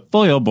 89, but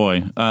boy, oh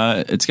boy.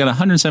 It's got a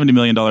 $170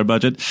 million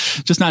budget.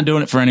 Just not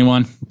doing it for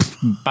anyone.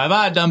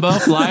 Bye-bye, Dumbo.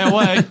 Fly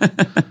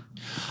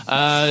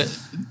away.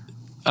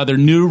 Other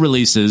new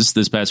releases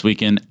this past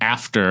weekend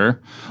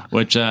after,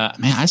 which, man,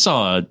 I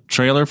saw a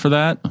trailer for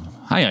that.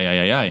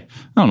 I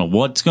don't know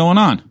what's going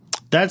on.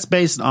 That's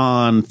based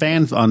on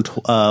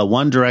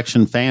One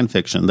Direction fan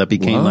fiction that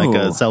became like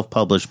a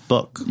self-published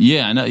book.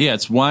 Yeah, I know. Yeah,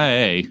 it's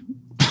YA.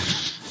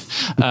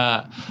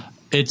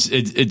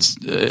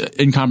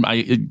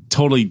 I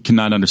totally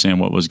cannot understand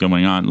what was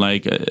going on.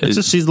 Like, It's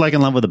just she's like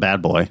in love with a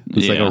bad boy.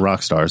 He's like a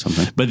rock star or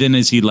something. But then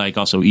is he like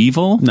also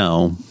evil?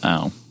 No.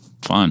 Oh,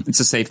 fun. It's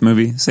a safe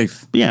movie.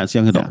 Safe. Yeah, it's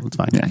young adult. It's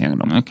fine. Yeah, young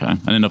adult. Okay, I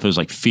didn't know if it was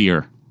like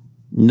Fear.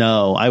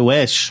 No, I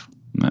wish.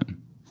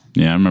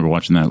 Yeah, I remember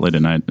watching that late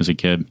at night as a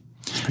kid.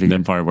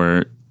 That part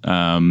where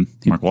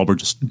Mark Wahlberg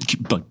just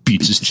like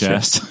beats his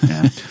chest.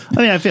 Yeah.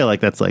 I mean, I feel like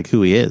that's like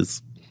who he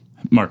is.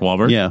 Mark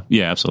Wahlberg?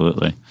 Yeah,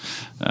 absolutely.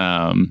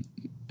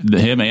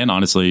 Him and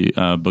honestly,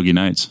 Boogie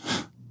Nights.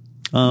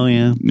 Oh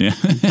yeah, Yeah,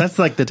 that's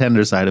like the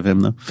tender side of him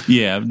though.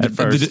 yeah.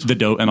 first. The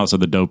dope and also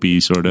the dopey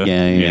sort of.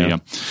 Yeah.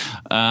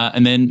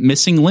 And then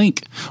Missing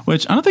Link,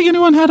 which I don't think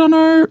anyone had on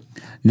our.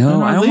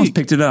 No, I almost league.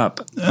 picked it up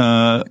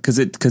because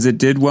it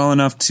did well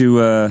enough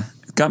to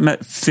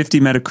got 50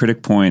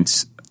 Metacritic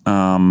points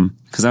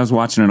because I was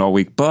watching it all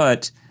week,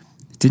 but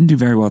it didn't do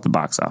very well at the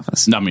box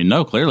office. I mean,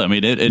 no, clearly. I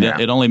mean,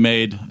 it only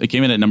made, it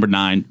came in at number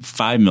 9,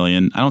 5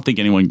 million. I don't think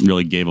anyone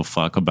really gave a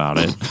fuck about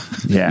it.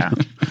 Yeah.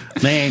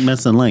 They ain't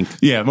missing Link.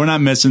 Yeah, we're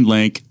not missing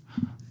Link.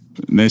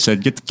 And they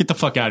said, get the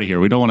fuck out of here.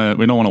 We don't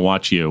want to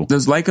watch you.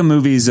 Those Leica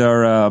movies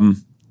are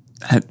none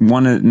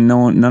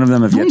of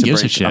them have No yet one to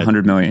gives a break shit.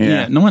 100 million.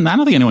 Yeah. No one. I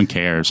don't think anyone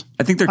cares.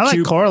 I think they're I like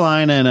cute.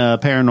 Coraline and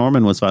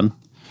Paranorman was fun.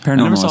 I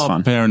never Paranormal was saw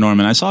fun.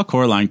 Paranorman. I saw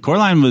Coraline.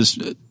 Coraline was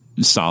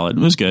solid.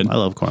 It was good. I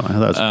love Coraline. I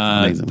thought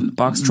it was amazing.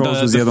 Box Trolls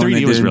was the other 3D one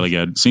they was did. really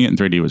good. Seeing it in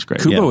 3D was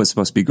great. Kubo was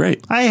supposed to be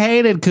great. I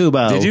hated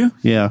Kubo. Did you?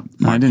 Yeah.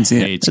 I didn't see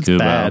it. Hates It's Kubo.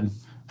 bad.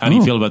 How do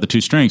you feel about the 2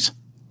 strings?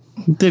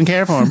 Didn't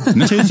care for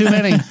him. too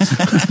many.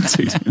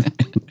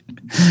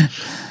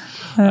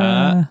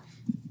 Yeah,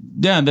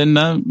 then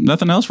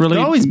nothing else really.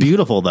 They're always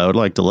beautiful though to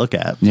like to look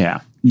at.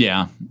 Yeah.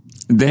 Yeah.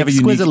 They have a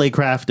Exquisitely unique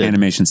crafted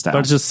animation style. but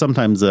it's just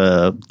sometimes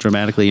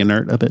dramatically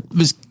inert a bit. It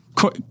was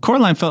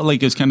Coraline felt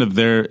like it's kind of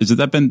their. Has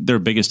that been their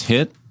biggest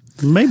hit?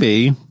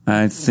 Maybe.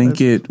 I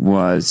think it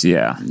was,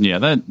 yeah. Yeah,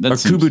 that Or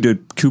seems-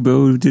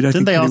 Kubo did. I Didn't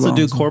think they pretty also well.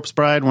 do Corpse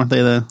Bride? Weren't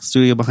they the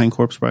studio behind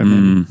Corpse Bride?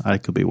 Maybe? I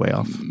could be way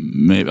off.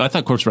 Maybe I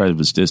thought Corpse Bride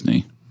was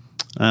Disney.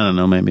 I don't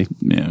know. Maybe.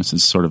 Yeah,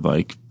 it's sort of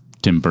like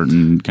Tim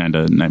Burton kind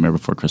of Nightmare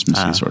Before Christmas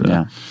sort of.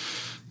 yeah.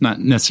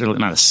 Not necessarily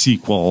not a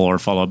sequel or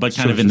follow, but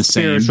kind of in the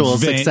same Spiritual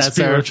vein.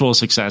 successor. Spiritual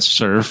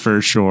successor for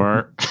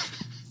sure.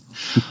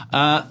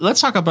 Let's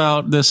talk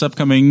about this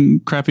upcoming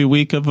crappy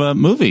week of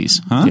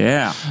movies, huh?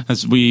 Yeah.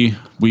 As we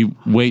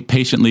wait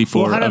patiently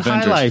for Well, how did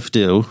Avengers. High Life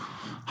do?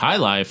 High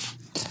Life.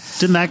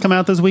 Didn't that come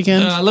out this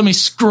weekend? Let me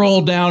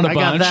scroll down a I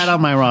bunch. got that on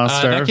my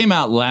roster. That came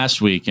out last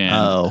weekend.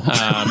 Oh.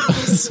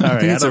 Sorry, I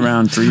think it's don't-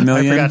 around 3 I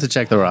million. forgot to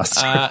check the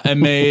roster. It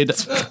made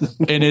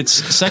in its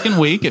second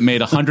week. It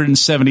made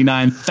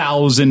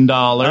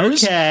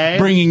 $179,000. Okay.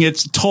 bringing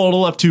its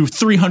total up to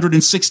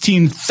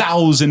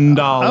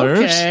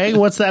 $316,000. Okay,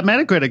 what's that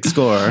Metacritic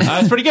score?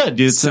 It's pretty good.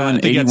 It's So an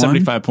I think it got 81?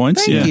 75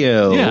 points. Thank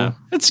you. Yeah,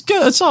 it's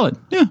good. It's solid.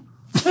 Yeah.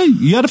 Hey,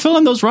 you got to fill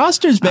in those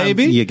rosters,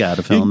 baby. You got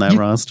to fill in that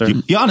roster.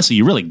 You honestly,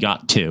 you really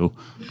got to.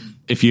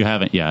 If you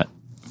haven't yet,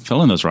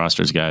 fill in those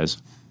rosters, guys.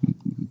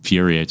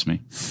 Infuriates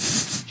me.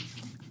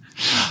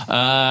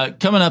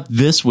 Coming up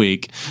this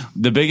week,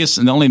 the biggest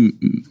and the only,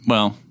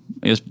 well,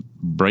 I guess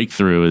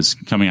Breakthrough is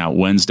coming out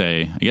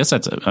Wednesday. I guess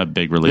that's a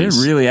big They're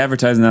release. really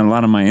advertising that a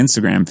lot on my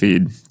Instagram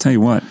feed. Tell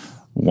you what.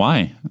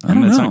 Why? I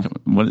don't It's know.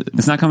 what,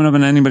 It's not coming up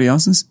on anybody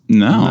else's?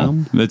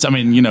 no. It's, I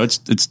mean, you know, it's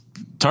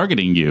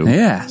targeting you.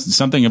 Yeah.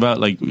 Something about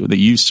like that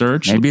you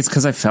search, Maybe it's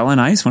because I fell in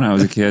ice when I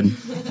was a kid.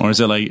 or is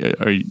it like,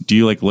 do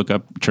you like look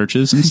up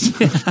churches and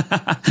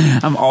stuff?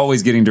 I'm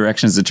always getting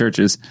directions to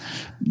churches.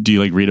 Do you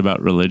like read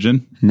about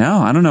religion? No,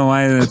 I don't know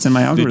why that's in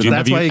my Did you, algorithm.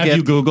 That's have why you, you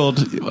have get you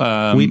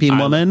Googled Weeping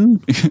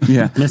Woman,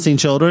 Yeah. Missing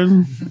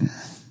Children.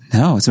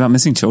 No, it's about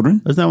missing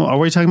children? Isn't that, are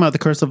we talking about the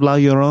Curse of La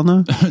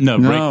Llorona? No,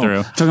 No.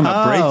 Breakthrough. Talking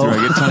about Breakthrough.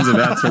 I get tons of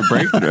ads for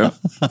Breakthrough.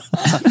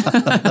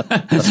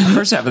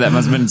 First half of that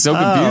must have been so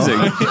confusing.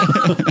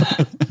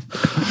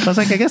 I was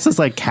like, I guess it's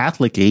like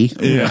Catholic-y.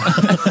 Yeah.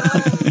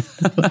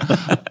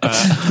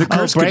 The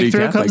curse could be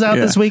Breakthrough Catholic, comes out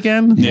yeah. this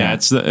weekend? Yeah,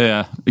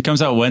 it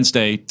comes out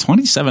Wednesday,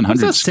 2,700 I'm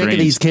so sick of screens.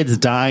 these kids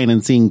dying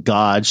and seeing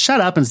God.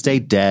 Shut up and stay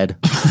dead.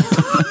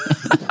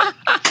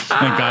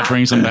 And God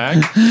brings them back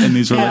in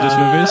these religious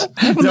movies.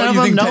 Don't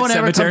you think no Pet one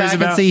ever come Sematary is back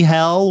and about- see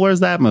hell.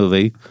 Where's that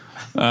movie?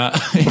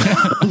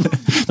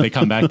 They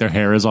come back, their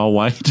hair is all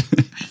white.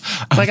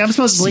 Like, I'm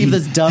supposed to believe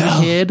this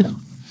dumb kid.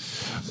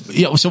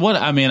 Yeah. So what?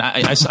 I mean,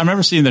 I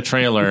remember seeing the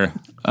trailer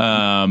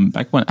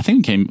back when I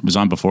think it was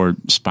on before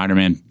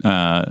Spider-Man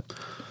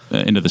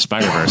Into the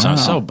Spider-Verse. I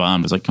was so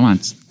bummed. I was like, come on,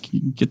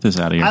 get this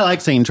out of here. I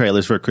like seeing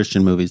trailers for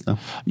Christian movies, though.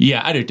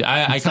 Yeah, I do.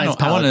 I kind nice of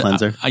palate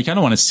cleanser. I kind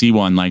of want to see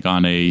one like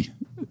on a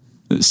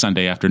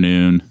Sunday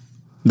afternoon.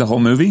 The whole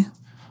movie?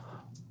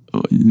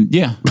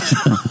 Yeah,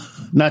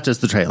 Not just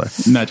the trailer.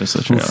 not just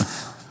the trailer.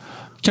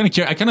 Kind of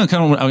curious.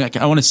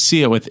 I want to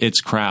see it with its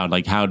crowd.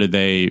 Like, how do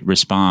they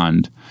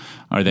respond?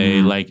 Are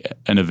they like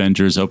an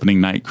Avengers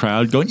opening night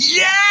crowd going,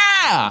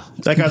 yeah?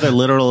 Like, are there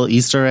literal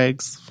Easter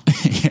eggs?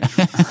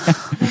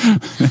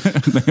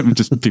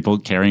 Just people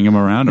carrying them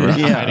around or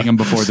hiding them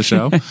before the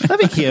show. That'd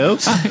be cute.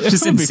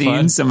 Just in be fun.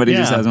 scenes, somebody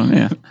just Yeah. has one.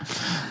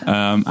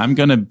 Yeah. I'm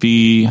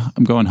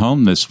going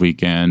home this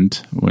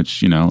weekend,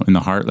 which, in the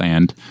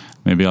heartland.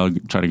 Maybe I'll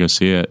try to go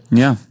see it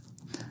Yeah.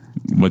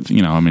 with,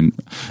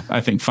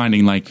 I think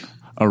finding like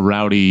a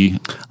rowdy.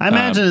 I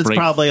imagine it's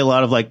probably a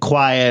lot of like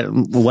quiet,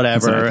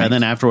 whatever, and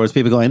then afterwards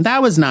people going,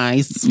 "That was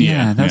nice."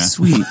 Yeah, that's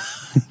sweet.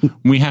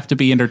 We have to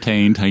be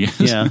entertained, I guess.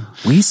 Yeah.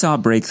 We saw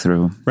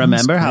Breakthrough.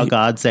 Remember how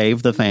God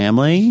saved the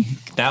family?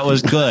 That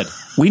was good.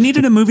 We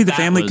needed a movie the That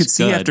family was could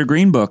see good. after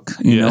Green Book.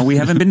 You know, we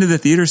haven't been to the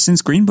theater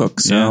since Green Book,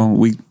 so Yeah.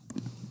 we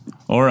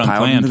Or piled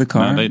Unplanned. into the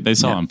car. No, they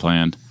saw Yeah.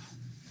 Unplanned.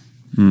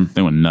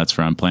 They went nuts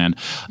for Unplanned.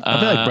 I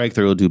feel like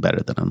Breakthrough will do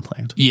better than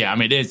Unplanned. Yeah, I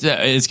mean,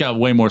 it's got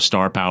way more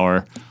star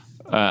power.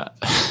 I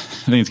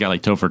think it's got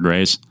like Topher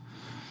Grace.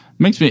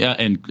 Makes me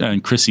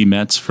and Chrissy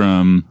Metz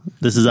from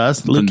This Is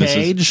Us. Luke This Is-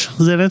 Cage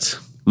was in it.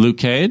 Luke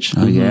Cage.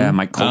 Oh yeah,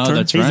 Mike Coulter. Oh,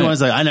 that's He's right. the one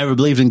who's like, I never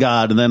believed in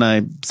God, and then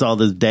I saw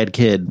this dead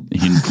kid.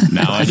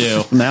 Now I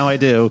do. Now I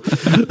do.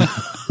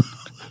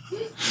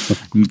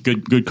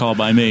 Good call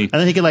by me. And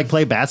then he can like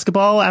play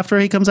basketball after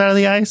he comes out of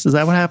the ice. Is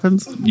that what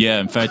happens? Yeah,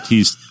 in fact,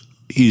 he's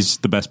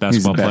the best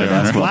basketball better player on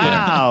earth. basketball player.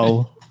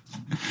 Wow.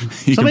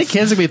 He So can many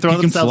kids are going to be throwing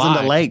he can themselves fly.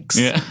 into lakes.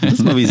 Yeah. This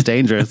movie's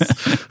dangerous.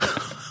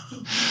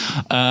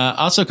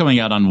 Also coming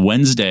out on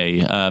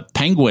Wednesday,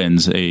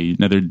 Penguins,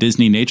 another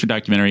Disney nature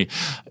documentary.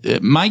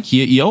 Mike,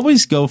 you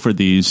always go for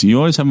these. You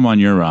always have them on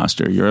your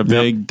roster. You're a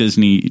big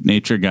Disney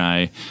nature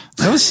guy.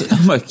 That was,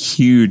 I'm a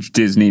huge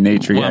Disney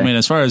nature well, guy. I mean,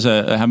 as far as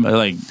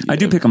like, I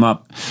do pick them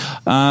up.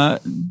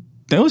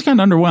 they always kind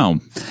of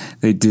underwhelm.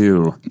 They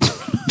do.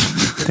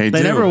 They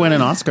They never win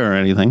an Oscar or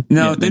anything.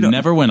 No, Yeah, they they don't.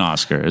 never win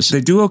Oscars They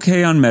do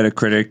okay on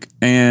Metacritic,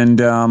 and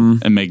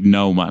and make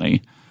no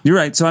money. you're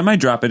right. So I might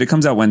drop it. It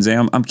comes out Wednesday.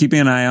 I'm keeping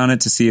an eye on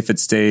it to see if it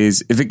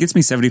stays. If it gets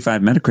me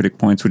 75 Metacritic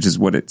points, which is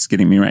what it's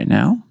getting me right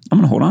now, I'm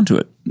going to hold on to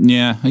it.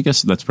 Yeah, I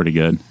guess that's pretty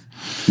good.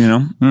 You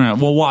know, All right,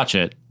 well, watch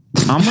it.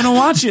 I'm going to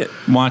watch it.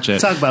 Watch it.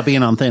 Talk about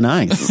being on thin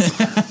ice.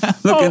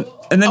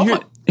 Look, and then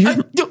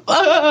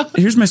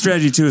here's my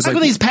strategy too. Is How like,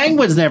 come these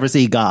penguins never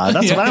see God?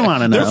 That's what I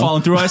want to know. They're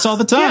falling through ice all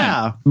the time.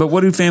 Yeah. but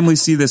what do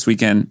families see this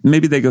weekend?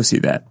 Maybe they go see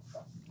that.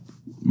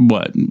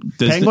 What?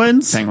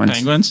 Penguins?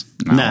 Penguins?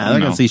 No, Nah, they're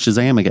no. going to see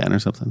Shazam again or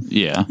something.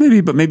 Yeah.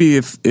 Maybe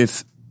if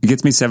it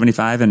gets me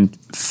 75 and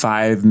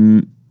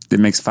it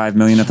makes $5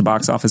 million at the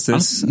box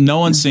office. No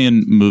one's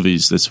seeing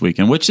movies this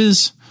weekend, which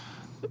is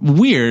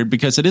weird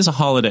because it is a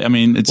holiday. I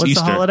mean, it's What's the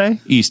Easter. holiday?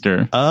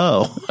 Easter.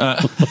 Oh.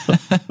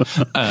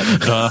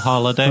 The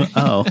holiday.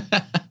 Oh.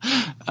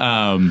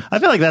 I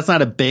feel like that's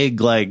not a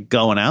big, like,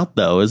 going out,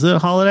 though. Is it a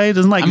holiday?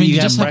 Doesn't, like, I mean, you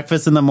you have just have-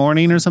 breakfast in the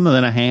morning or something,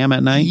 then a ham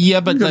at night? Yeah,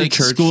 but go to like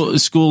church.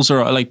 schools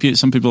are like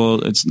some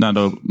people. It's not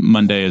a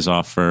Monday is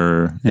off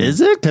for.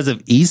 Is it? Because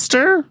of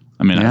Easter?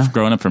 I mean, Yeah.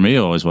 growing up for me, it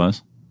always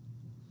was.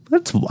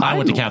 That's wild. I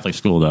went to Catholic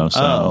school though, so.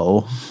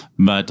 Oh.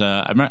 But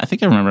I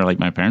think I remember like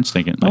my parents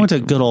thinking. Like, I went to a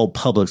good old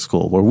public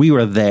school where we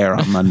were there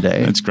on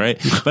Monday. It's great.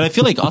 But I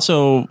feel like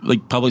also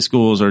like public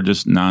schools or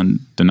just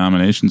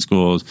non-denomination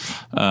schools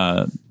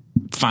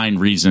find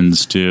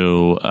reasons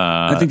to.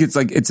 I think it's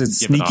like it's a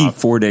sneaky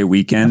off. 4-day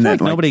weekend I feel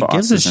that like nobody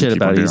gives a bosses and shit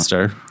people about do.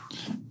 Easter.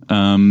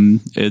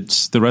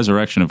 It's the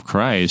resurrection of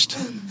Christ.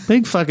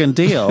 Big fucking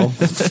deal.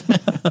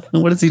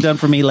 What has he done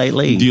for me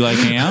lately? Do you like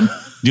ham?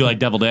 Do you like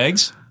deviled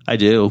eggs? I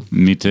do.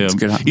 Me too.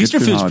 good Easter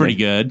food food's holiday. pretty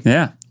good.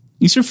 Yeah.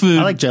 Easter food.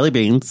 I like jelly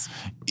beans.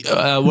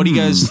 What do you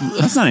guys?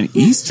 That's not an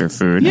Easter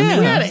food. I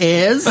mean, Yeah, it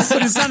is.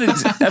 but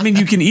it's not. I mean,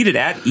 you can eat it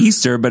at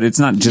Easter, but it's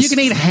not just. You can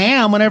eat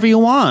ham whenever you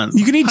want.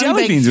 You can eat Honey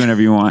jelly baked- beans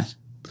whenever you want.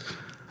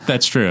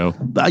 That's true.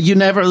 You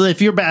never,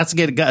 if your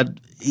basket got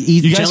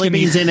eat You guys jelly can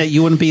beans in it,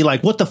 you wouldn't be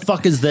like, what the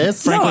fuck is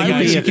this? Frankly, I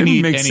guys, mean, you it can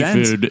eat makes any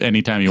sense. food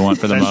anytime you want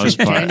for the most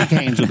part. Candy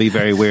canes would be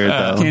very weird,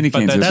 though. Candy but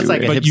canes. That's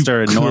like a But you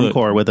hipster in could.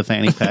 Normcore with a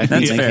fanny pack.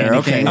 That's Eating fair, candy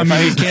okay. cane. I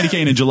made candy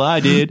cane in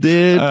July, dude.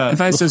 Dude. If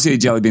I associate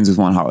jelly beans with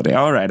one holiday,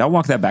 all right, I'll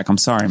walk that back. I'm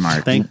sorry,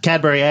 Mark. Think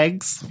Cadbury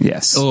eggs.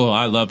 Yes. Oh,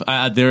 I love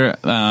their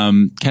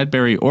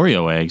Cadbury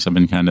Oreo eggs. I've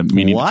been kind of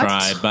meaning What? to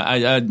try,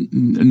 but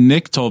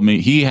Nick told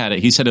me he had it.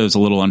 He said it was a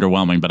little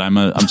underwhelming, but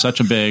I'm such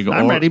a big.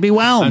 I'm ready to be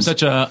whelmed. I'm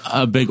such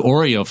a big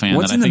Oreo fan.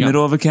 What's that in I the think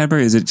middle of a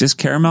Cadbury? Is it just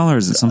caramel or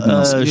is it something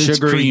else? It's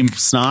Sugary cream.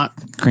 snot.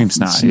 Cream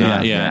snot.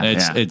 Yeah.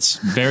 It's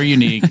very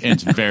unique and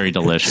it's very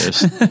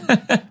delicious.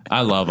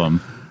 I love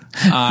them.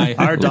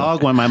 Our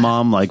dog, when my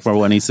mom, like, for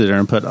one Easter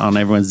dinner, put on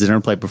everyone's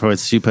dinner plate before,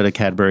 she put a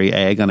Cadbury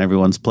egg on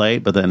everyone's plate,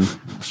 but then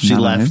she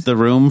left the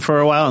room for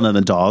a while, and then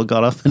the dog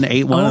got up and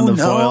ate one of the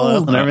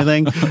foil and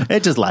everything.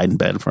 It just lied in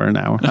bed for an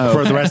hour.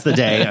 For the rest of the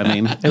day, I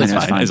mean, it was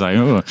fine. It's like,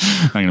 oh,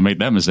 I'm going to make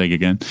that mistake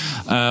again.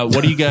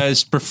 What do you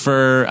guys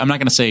prefer? I'm not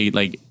going to say,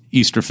 like,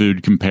 Easter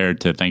food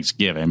compared to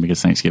Thanksgiving,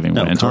 because Thanksgiving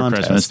went or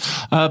Christmas.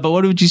 But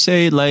what would you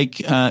say,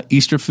 like,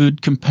 Easter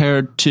food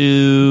compared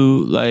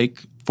to,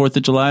 like, 4th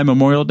of July,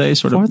 Memorial Day,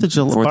 sort of? 4th of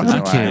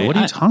July. What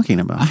are you talking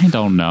about? I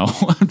don't know.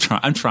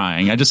 I'm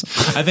trying. I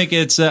think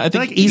it's. I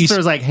think like Easter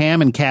is like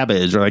ham and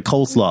cabbage, or like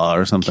coleslaw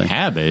or something.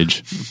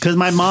 Cabbage. Because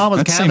my mom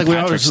was Catholic.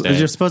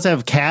 You're supposed to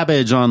have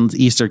cabbage on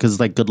Easter because it's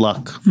like good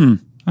luck.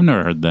 I've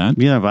never heard that.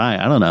 Neither have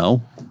I. I don't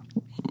know.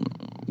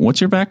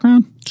 What's your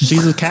background?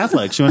 She's a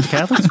Catholic. She went to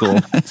Catholic school.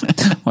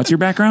 What's your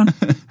background?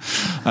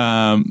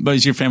 But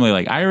is your family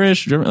like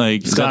Irish,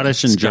 like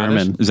Scottish and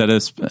German? Is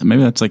that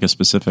maybe that's like a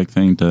specific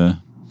thing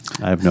to?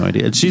 I have no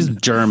idea. She's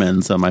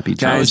German, so it might be.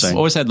 Guys,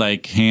 always had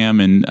like ham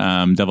and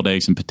deviled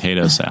eggs and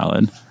potato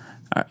salad.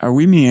 Are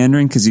we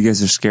meandering because you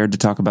guys are scared to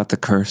talk about the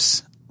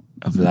curse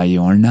of La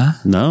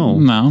Llorona? No,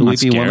 I'm not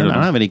scared. I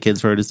don't have any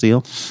kids for her to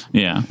steal.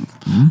 Yeah,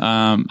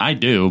 I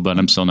do, but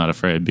I'm still not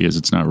afraid because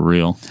it's not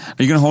real.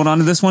 Are you going to hold on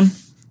to this one?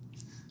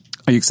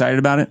 Are you excited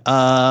about it?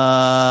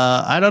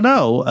 I don't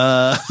know.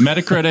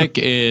 Metacritic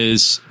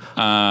is.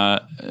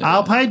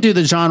 I'll probably do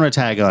the genre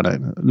tag on it.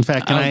 In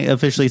fact, can I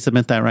officially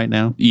submit that right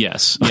now?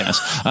 Yes.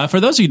 For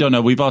those of you who don't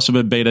know, we've also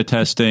been beta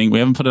testing. We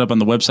haven't put it up on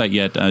the website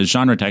yet.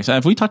 Genre tags.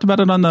 Have we talked about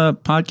it on the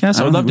podcast?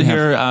 I would love to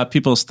hear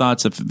people's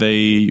thoughts if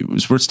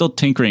we're still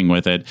tinkering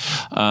with it.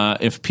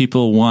 If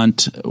people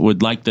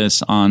would like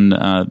this on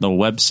the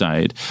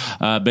website.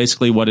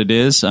 Basically, what it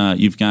is,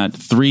 you've got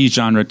 3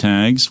 genre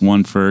tags: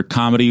 one for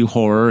comedy,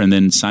 horror, and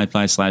then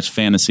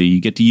sci-fi/fantasy. You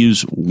get to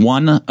use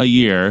one a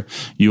year.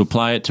 You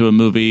apply it to a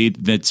movie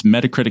that's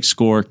Metacritic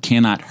score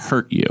cannot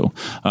hurt you.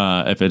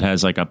 If it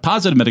has like a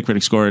positive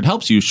Metacritic score, it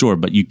helps you, sure,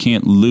 but you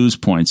can't lose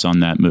points on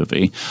that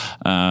movie.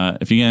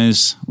 If you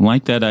guys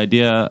like that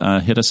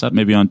idea, hit us up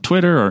maybe on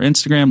Twitter or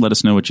Instagram. Let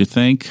us know what you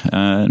think.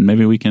 And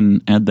maybe we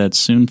can add that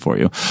soon for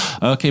you.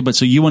 Okay, but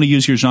so you want to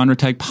use your genre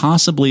tag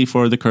possibly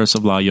for The Curse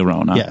of La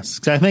Llorona? Yes.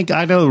 I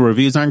know the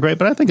reviews aren't great,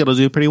 but I think it'll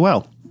do pretty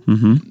well.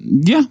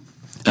 Mm-hmm. Yeah.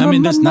 I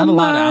mean, there's not a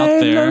lot out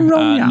there.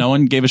 No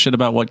one gave a shit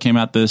about what came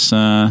out this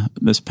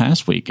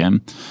past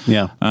weekend.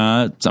 Yeah.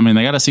 I mean,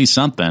 they got to see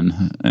something,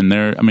 and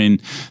they're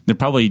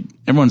probably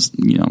everyone's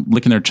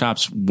licking their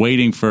chops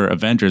waiting for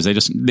Avengers.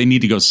 They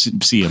need to go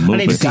see a movie. I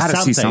need to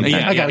see something.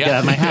 Yeah, I got to get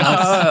out of my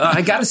house.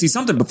 I got to see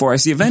something before I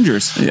see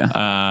Avengers.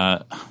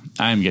 Yeah.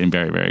 I'm getting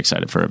very, very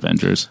excited for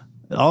Avengers.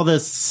 All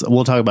this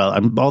we'll talk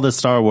about. All this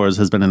Star Wars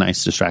has been a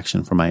nice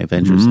distraction for my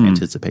Avengers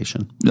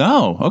anticipation.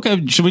 Oh,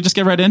 okay. Should we just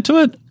get right into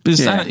it?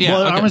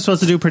 Well, aren't we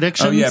supposed to do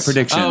predictions? Oh, yeah,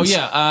 predictions. Oh,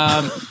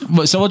 yeah.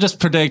 So we'll just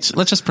predict.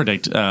 Let's just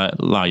predict La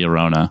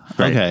Llorona.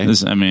 Right? Okay.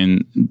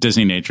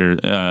 Disney Nature.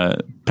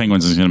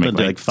 Penguins is going to make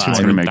like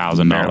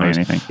 $200,000.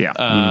 Anything.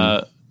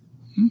 Yeah.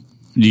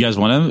 Do you guys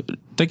want to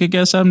take a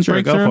guess on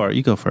Breakthrough? Go for it.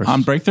 You go first.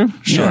 On Breakthrough?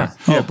 Sure.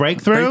 Yeah.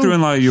 Breakthrough? Breakthrough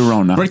in La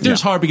Llorona. Breakthrough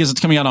is hard because it's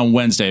coming out on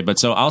Wednesday, but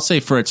so I'll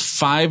say for its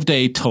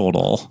 5-day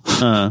total.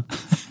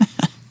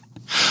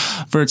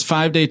 For its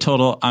 5-day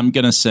total, I'm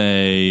going to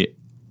say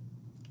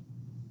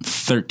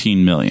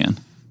 13 million.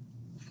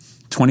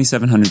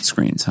 2,700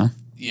 screens, huh?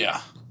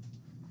 Yeah.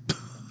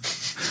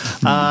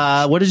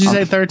 What did you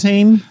say,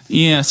 13?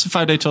 Yeah, it's a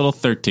 5-day total,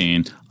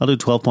 13. I'll do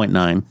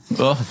 12.9.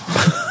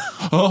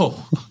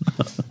 Oh.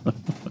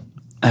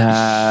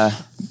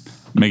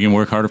 Making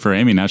work harder for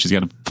Amy now. She's got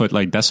to put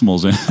like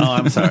decimals in. Oh,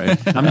 I'm sorry.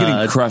 I'm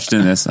getting crushed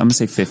in this. I'm going to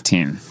say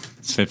 15.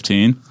 It's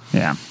 15.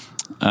 Yeah.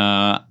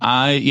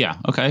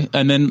 Okay.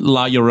 And then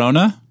La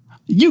Llorona.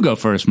 You go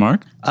first,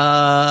 Mark.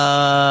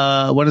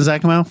 When does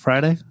that come out?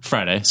 Friday?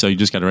 Friday. So you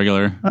just got a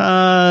regular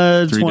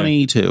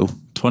 22.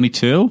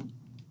 22?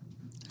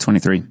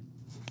 23. Let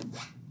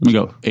me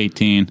go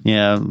 18.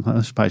 Yeah,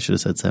 I probably should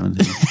have said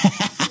 17.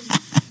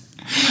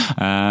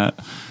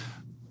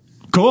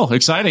 Cool.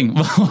 Exciting.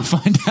 We'll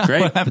find out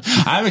Great. what happens.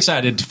 I'm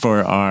excited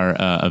for our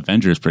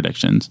Avengers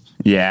predictions.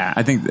 Yeah,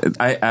 I think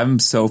I'm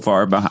so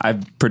far behind.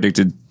 I've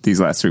predicted these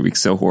last 3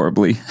 weeks so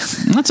horribly.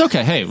 That's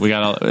okay. Hey, we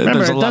got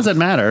Remember, it doesn't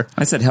matter.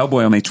 I said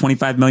Hellboy will make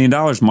 $25 million,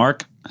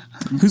 Mark.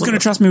 Who's going to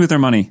trust me with their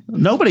money?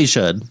 Nobody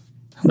should.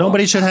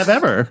 Nobody should have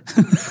ever.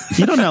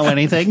 You don't know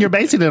anything. You're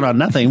basing it on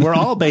nothing. We're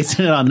all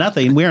basing it on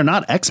nothing. We are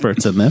not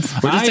experts in this.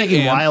 We're just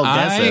taking wild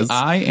guesses.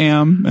 I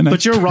am an expert.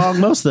 But you're wrong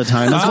most of the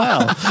time as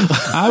well.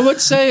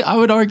 I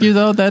would argue,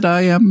 though, that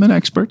I am an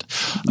expert.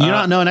 You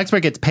don't know an expert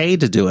gets paid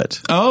to do it.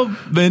 Oh,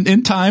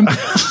 in time.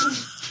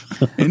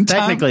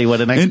 Technically, what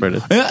an expert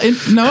is.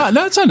 No,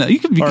 it's not. You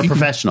could be a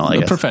professional, I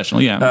guess. A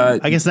professional, yeah.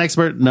 I guess an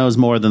expert knows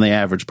more than the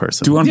average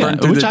person. Do you want to burn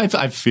through which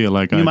I feel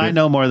like you might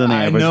know more than the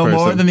average person.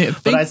 More than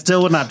but I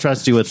still would not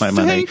trust you with my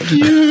money. Thank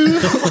you.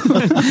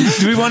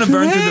 Do we want to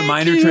burn through the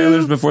minor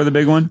trailers before the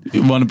big one?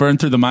 You want to burn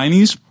through the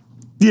minies?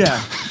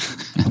 Yeah.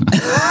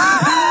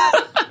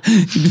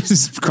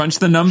 Just crunch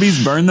the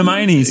numbies, burn the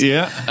minies.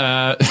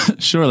 Yeah,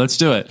 sure, let's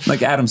do it.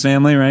 Like Addams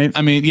Family, right?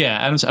 I mean, yeah,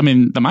 Adams. I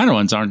mean, the minor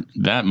ones aren't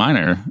that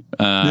minor,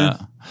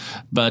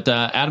 but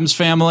Addams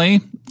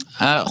Family.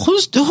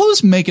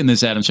 Who's making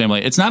this Addams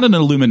Family? It's not an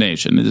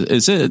Illumination,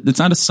 is it? It's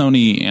not a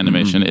Sony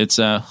animation. It's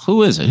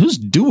who is it? Who's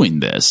doing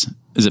this?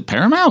 Is it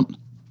Paramount?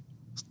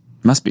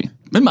 Must be.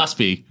 It must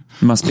be.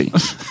 Must be.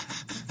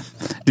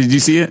 Did you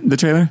see it? The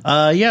trailer?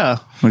 Yeah.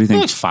 What do you It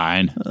think? looks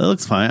fine. It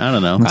looks fine. I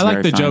don't know. I like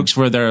very the fine. jokes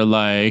where they're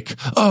like,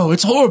 "Oh,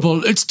 it's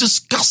horrible. It's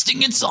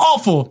disgusting. It's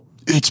awful.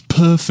 It's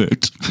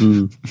perfect."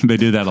 They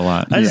do that a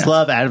lot. I just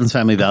love Addams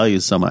Family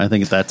Values so much. I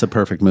think that's a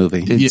perfect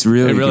movie. It's it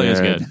really is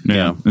good.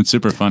 Yeah, it's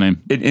super funny.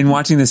 In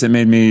watching this, it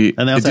made me.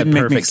 And they It also had didn't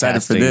make me perfect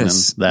excited for casting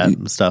this.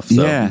 and that stuff.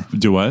 So. Yeah.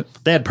 Do what?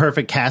 They had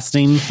perfect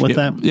casting with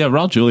that. Yeah,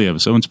 Raul Julia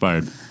was so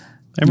inspired.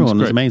 Everyone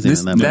was great. amazing in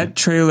that movie. That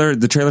trailer,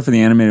 the trailer for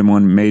the animated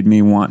one, made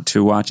me want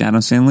to watch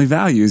Addams Family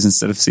Values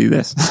instead of see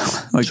this.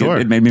 Like Sure.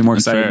 it made me more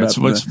That's excited fair.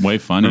 about It's way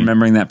funny.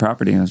 remembering that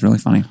property. It was really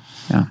funny.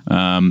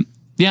 Yeah.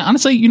 Yeah,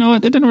 honestly, you know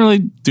what? It didn't really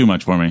do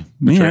much for me.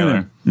 The Me trailer.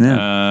 either.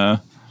 Yeah.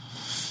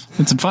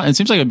 It's fun. It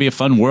seems like it'd be a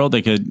fun world.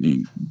 They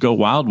could go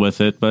wild with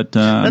it, but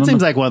That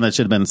seems like one that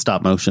should have been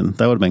stop motion.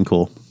 That would have been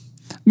cool.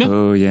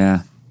 Oh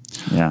yeah.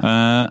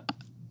 Yeah.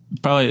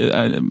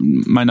 probably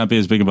might not be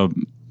as big of a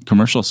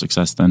commercial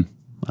success. Then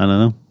I don't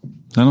know.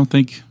 I don't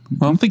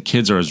think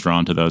kids are as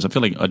drawn to those. I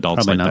feel like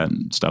adults Probably like not.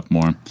 that stuff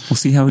more. We'll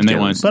see how it And they goes.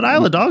 want- But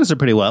Isle of Dogs are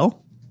pretty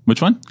well.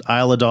 Which one?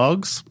 Isle of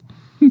Dogs.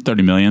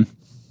 30 million.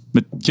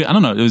 But I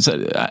don't know. It was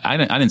I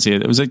didn't see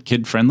it. Was it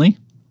kid friendly?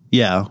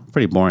 Yeah,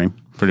 pretty boring.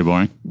 Pretty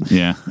boring.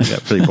 Yeah. I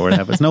got pretty bored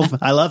half. No,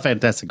 I love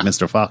Fantastic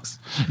Mr. Fox.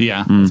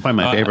 Yeah. It's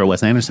probably my favorite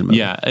Wes Anderson movie.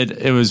 Yeah,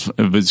 it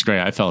was great.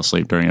 I fell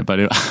asleep during it, but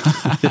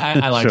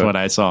I liked Sure. what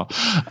I saw.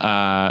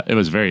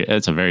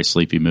 It's a very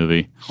sleepy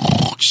movie.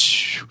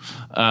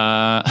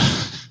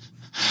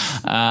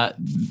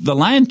 The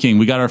Lion King,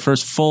 we got our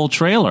first full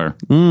trailer.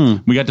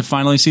 We got to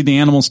finally see the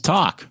animals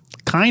talk.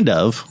 Kind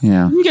of.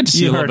 Yeah. We get to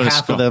see You a little heard bit of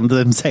half Scar. of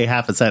them say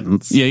half a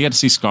sentence. Yeah, you got to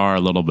see Scar a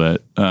little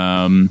bit.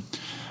 Man,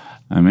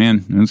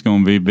 it's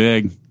going to be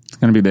big. It's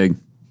going to be big.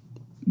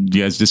 Do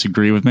you guys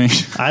disagree with me?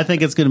 I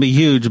think it's going to be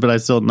huge, but I'm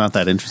still not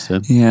that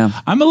interested. Yeah.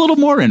 I'm a little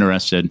more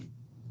interested.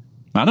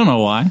 I don't know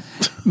why.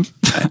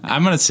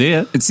 I'm going to see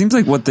it. It seems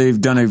like what they've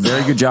done a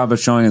very good job of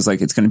showing is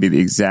like it's going to be the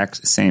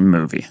exact same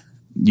movie.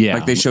 Yeah.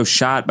 Like they show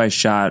shot by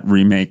shot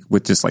remake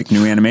with just like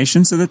new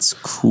animation, so that's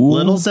cool.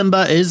 Little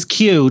Simba is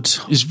cute,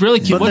 It's really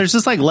cute. but there's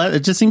just like it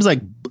just seems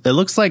like it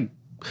looks like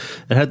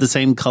it had the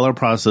same color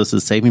process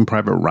as Saving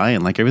Private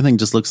Ryan. Like everything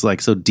just looks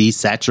like so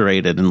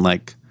desaturated and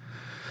like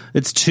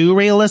it's too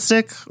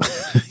realistic.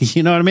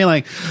 You know what I mean?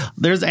 Like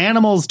there's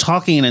animals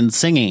talking and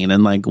singing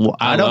and like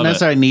I don't love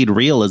necessarily need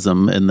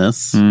realism in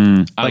this.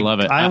 I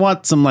love it. I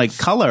want some like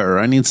color.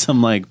 I need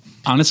some like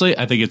Honestly,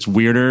 I think it's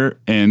weirder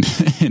and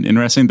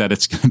interesting that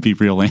it's going to be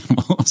real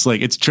animals. Like,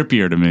 it's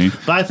trippier to me.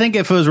 But I think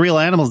if it was real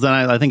animals, then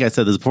I think I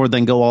said this before,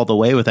 then go all the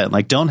way with that.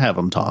 Like, don't have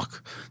them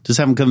talk. Just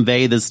have them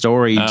convey the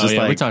story. Oh, just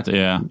yeah, we like, talked.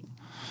 Yeah.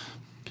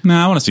 No,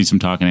 I want to see some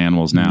talking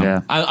animals now.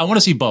 Yeah. I want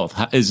to see both.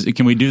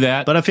 Can we do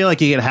that? but I feel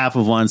like you get half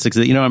of one,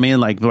 you know what I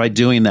mean? Like, by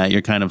doing that,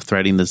 you're kind of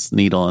threading this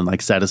needle and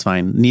like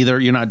satisfying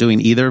you're not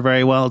doing either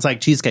very well. It's like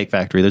Cheesecake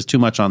Factory. There's too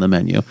much on the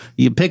menu.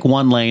 You pick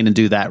one lane and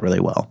do that really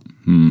well.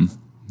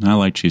 I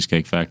like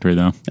Cheesecake Factory,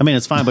 though. I mean,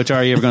 it's fine, but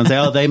are you ever going to say,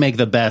 oh, they make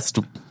the best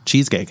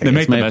cheesecake? They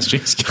make the best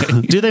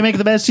cheesecake. Do they make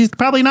the best cheesecake?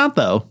 Probably not,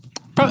 though.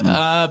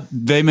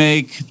 They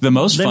make the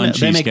most fun They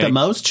cheesecake. make the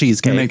most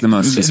cheesecake. They make the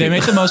most. They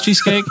make the most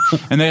cheesecake,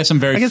 and they have some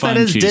very I guess fun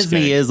that is cheesecake.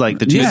 Disney is like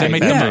the Yeah, cheesecake they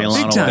make the factory in a most.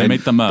 lot of Big time. ways. They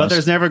make the most. But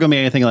there's never going to be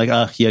anything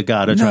like, you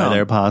gotta try No.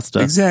 their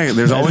pasta. Exactly.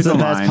 There's always It's a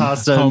the best line.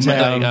 pasta in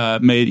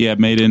town. made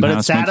in But it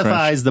house.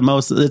 satisfies the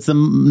most.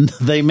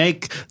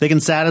 They can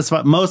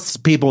satisfy.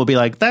 Most people will be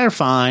like, they're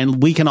fine.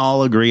 We can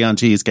all agree on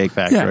Cheesecake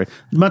Factory.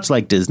 Much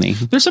like Disney.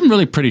 There's some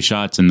really pretty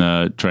shots in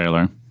the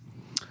trailer.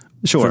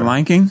 Sure. For the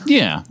Lion King?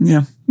 Yeah.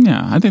 Yeah.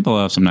 Yeah, I think they'll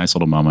have some nice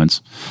little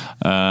moments.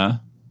 I'm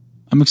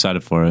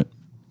excited for it.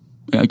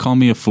 Call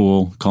me a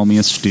fool. Call me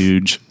a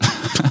stooge.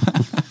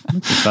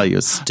 Call you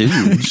a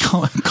stooge.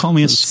 call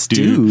me a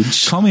stooge.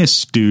 Stooge. Call me a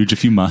stooge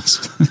if you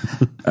must.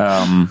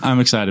 I'm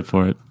excited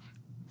for it.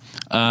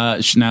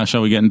 Now,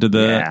 shall we get into the...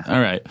 Yeah. All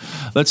right.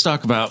 Let's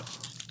talk about...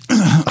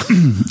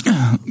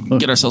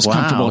 Get ourselves Wow.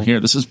 comfortable here.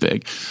 This is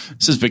big.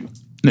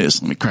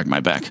 Let me crack my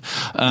back.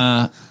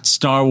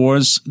 Star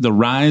Wars: The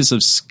Rise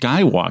of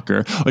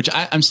Skywalker, which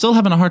I'm still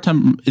having a hard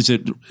time.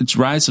 It's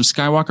Rise of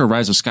Skywalker, or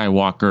Rise of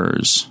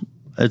Skywalkers?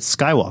 It's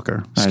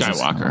Skywalker.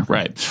 Skywalker,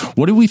 right?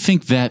 What do we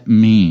think that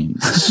means?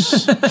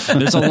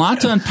 There's a lot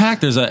to unpack.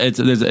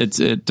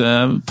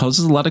 It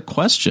poses a lot of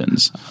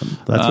questions.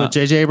 That's what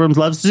J.J. Abrams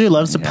loves to do.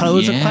 Loves to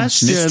pose a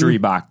question. Mystery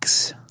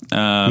box.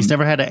 He's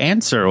never had to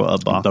answer a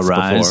box The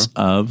Rise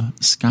before. of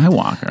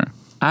Skywalker.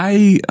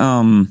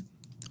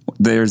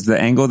 There's the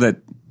angle that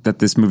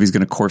this movie's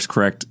going to course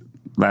correct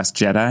Last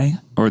Jedi,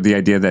 or the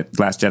idea that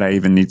Last Jedi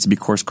even needs to be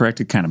course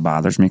corrected kind of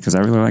bothers me because I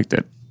really liked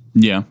it.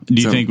 Yeah. Do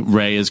you So- think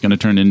Rey is going to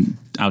turn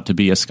out to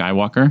be a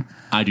Skywalker?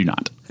 I do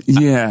not.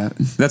 Yeah,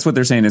 that's what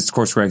they're saying is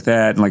course correct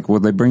that. Like, will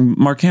they bring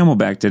Mark Hamill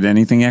back? Did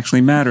anything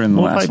actually matter in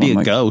the Well, last might be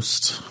one? a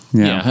ghost.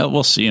 Yeah, hell,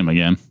 we'll see him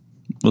again.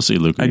 We'll see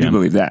Luke I again. do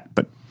believe that,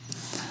 but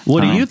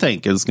What do you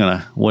think is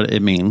what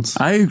it means?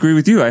 I agree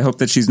with you. I hope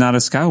that she's not a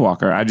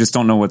Skywalker. I just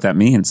don't know what that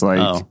means. Like,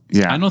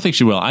 I don't think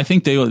she will. I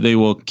think they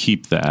will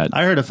keep that.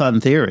 I heard a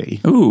fun theory.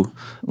 Ooh.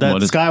 That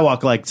What is-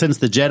 Skywalker, like since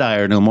the Jedi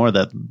are no more,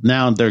 that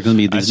now they're going to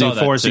be these saw new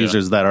that Force too.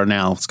 users that are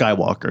now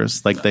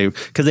Skywalkers, like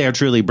because they are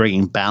truly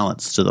bringing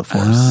balance to the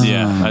Force.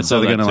 Yeah, I saw So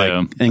they're that going to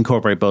too. like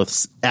incorporate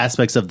both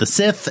aspects of the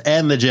Sith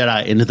and the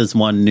Jedi into this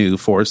one new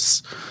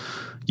Force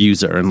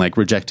user, and like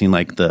rejecting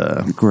like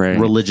the Great.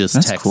 religious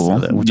That's text cool.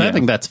 of it, which I Yeah.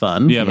 think that's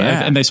fun. Yeah, but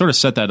Yeah. and they sort of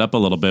set that up a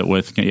little bit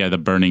with the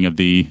burning of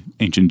the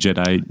ancient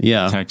Jedi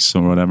texts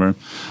or whatever.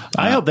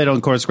 I hope they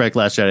don't course correct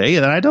Last Jedi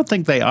either, and I don't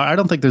think they are. I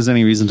don't think there's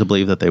any reason to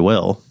believe that they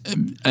will.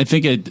 I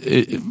think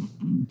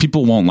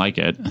people won't like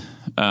it.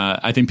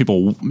 I think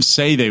people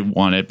say they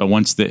want it, but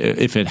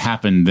if it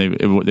happened, they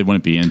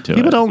wouldn't be into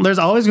People it. don't. There's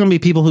always going to be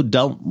people who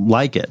don't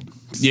like it.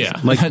 Yeah,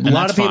 Like a and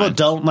lot that's of people fine.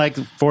 don't like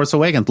Force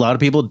Awakens. A lot of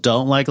people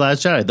don't like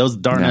Last Jedi. Those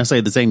aren't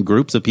necessarily the same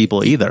groups of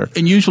people either.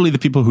 And usually the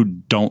people who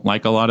don't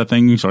like a lot of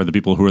things are the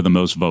people who are the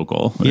most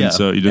vocal. Yeah. And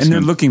so you just And they're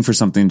looking for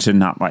something to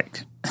not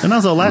like. And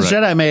also, Last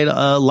Right. Jedi made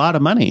a lot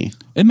of money.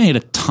 it made a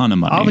ton of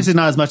money. Obviously,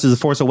 not as much as The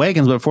Force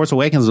Awakens, but Force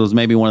Awakens was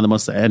maybe one of the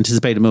most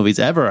anticipated movies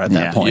ever at that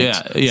Yeah. point.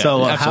 Yeah,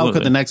 So how absolutely.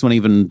 could the next one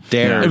even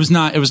dare? It was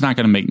not going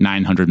to make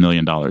 $900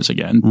 million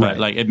again, but Right.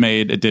 like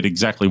it did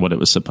exactly what it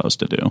was supposed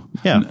to do.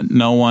 Yeah.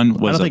 No one was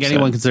I don't think upset.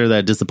 anyone considered that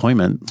a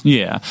disappointment,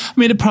 Yeah. I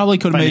mean, it probably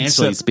could have made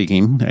financially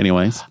speaking.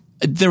 Anyways,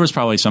 there was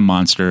probably some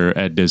monster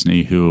at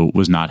Disney who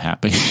was not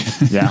happy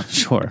Yeah.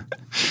 sure.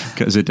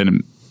 because it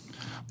didn't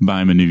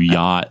buy him a new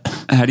yacht.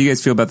 How do you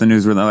guys feel about the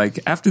news where they're like,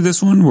 after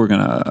this one, we're going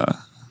to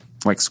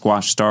like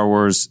squash Star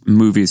Wars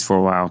movies for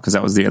a while? Because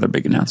that was the other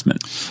big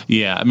announcement.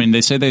 Yeah. I mean,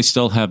 they say they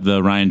still have the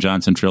Rian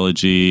Johnson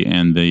trilogy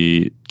and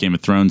the Game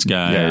of Thrones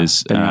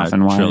guys Benioff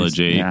and Weiss.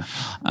 trilogy. Yeah.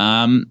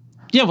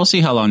 Yeah, we'll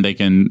see how long they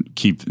can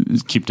keep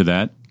to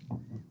that.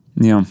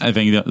 Yeah. I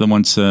think that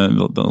once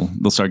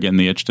they'll start getting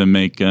the itch to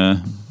make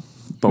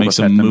Boba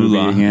some Fett, the movie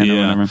moolah. again or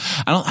Yeah. whatever.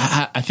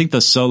 I think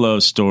the solo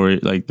story,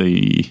 like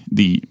the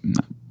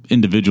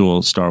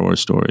individual Star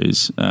Wars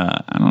stories,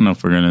 I don't know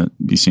if we're going to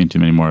be seeing too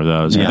many more of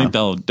those. Yeah. I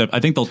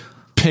think they'll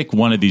pick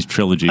one of these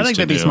trilogies. I think to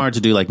that'd be do. smart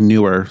to do like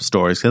newer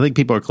stories. 'Cause I think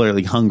people are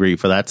clearly hungry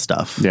for that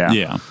stuff. Yeah.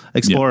 Yeah.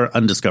 Explore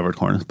undiscovered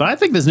corners. But I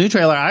think this new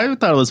trailer, I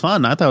thought it was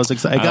fun. I thought it was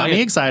exciting. It got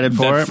me excited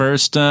for that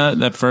it.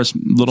 That first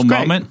little great.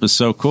 moment was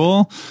so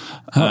cool.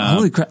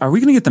 Holy crap. Are we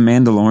going to get The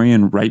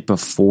Mandalorian right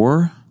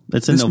before?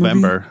 It's in this movie?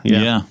 November.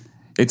 Yeah.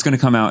 It's going to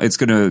come out. It's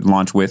going to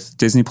launch with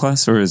Disney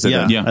Plus, or is it?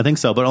 Yeah, Yeah. I think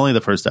so, but only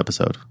the first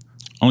episode.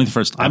 Only the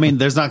first. I mean,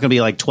 there's not going to be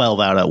like 12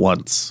 out at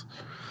once.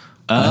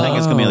 I think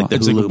it's going to be like the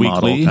It's like Hulu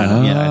model. weekly? Kind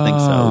of. Yeah, I think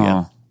so.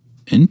 Yeah.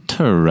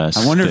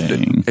 interesting. I wonder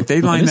if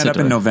they line that up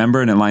in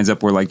November and it lines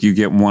up where like you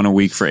get one a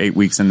week for 8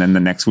 weeks and then the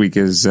next week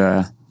is.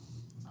 I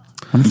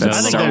wonder if I that's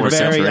I think Star they're Wars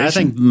very. I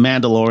saturation. think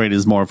Mandalorian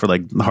is more for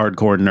like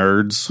hardcore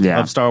nerds Yeah.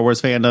 of Star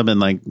Wars fandom, and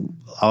like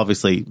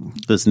obviously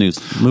this new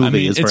movie I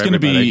mean, is it's for going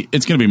to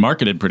everybody. be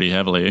marketed pretty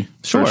heavily,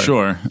 Sure. for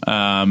sure.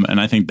 And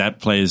I think that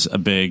plays a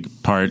big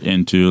part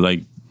into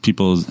like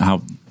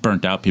how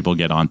burnt out people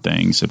get on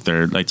things. If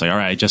they're like, it's like, all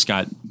right, I just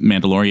got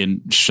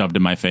Mandalorian shoved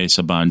in my face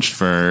a bunch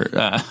for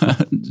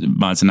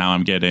months, and now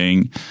I'm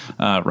getting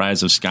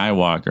Rise of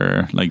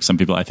Skywalker. Like some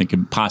people, I think,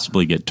 could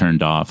possibly get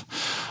turned off.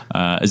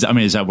 Is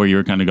that where you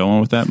were kind of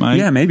going with that, Mike?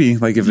 Yeah, maybe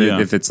like if Yeah.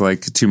 if it's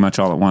like too much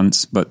all at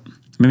once, but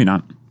maybe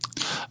not.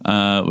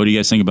 What do you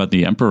guys think about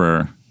the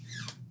Emperor?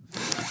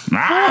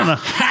 I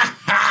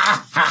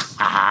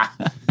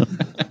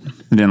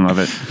didn't love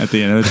it. At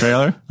the end of the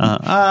trailer?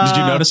 Did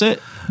you notice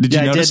it? Did you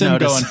yeah, I notice did him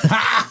notice.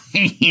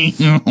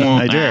 going?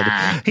 I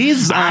did.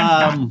 He's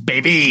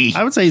baby.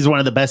 I would say he's one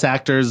of the best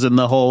actors in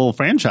the whole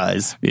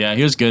franchise. Yeah,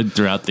 he was good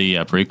throughout the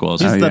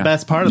prequels. He's the yeah.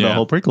 best part of the Yeah.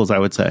 whole prequels, I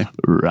would say.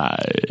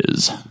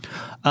 Rise.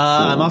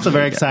 I'm also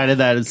very excited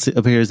that it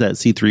appears that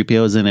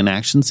C-3PO is in an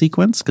action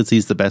sequence because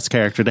he's the best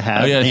character to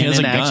have Oh, yeah, he in has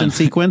an a action gun.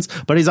 sequence.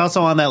 But he's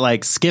also on that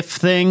like skiff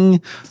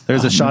thing.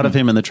 There's a shot of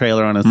him in the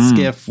trailer on a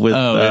skiff with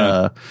Oh,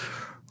 yeah.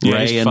 Yeah,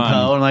 Ray he's and fun.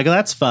 Poe, and like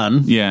that's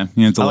fun. Yeah,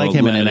 I like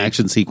him in an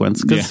action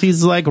sequence because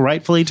he's like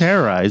rightfully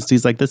terrorized.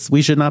 He's like, this.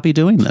 We should not be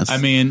doing this. I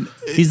mean,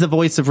 he's the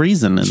voice of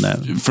reason in that.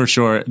 for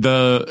sure.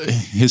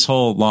 His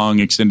whole long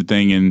extended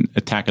thing in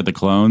Attack of the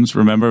Clones.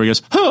 Remember, he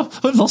goes, "Oh,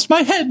 I've lost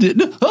my head."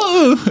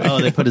 Oh,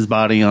 Oh, they put his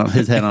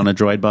head on a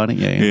droid body.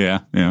 Yeah.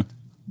 yeah.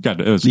 God,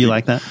 it was. Do you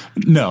like that?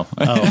 No.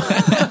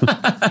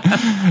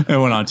 Oh, It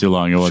went on too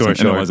long. It wasn't.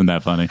 Sure. It wasn't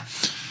that funny.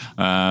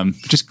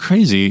 Just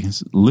crazy.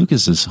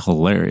 Lucas is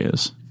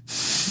hilarious.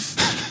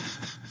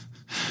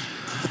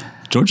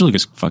 George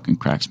Lucas fucking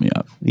cracks me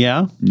up.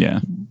 yeah. Yeah.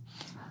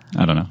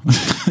 I don't know.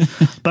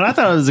 But I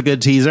thought it was a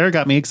good teaser.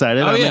 Got me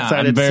excited. I'm excited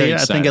I'm to very see it. I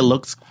think excited. it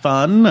looks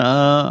fun.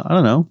 I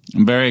don't know.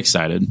 I'm very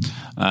excited.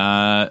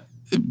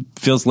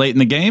 feels late in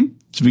the game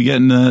to be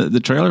getting the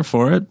trailer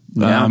for it.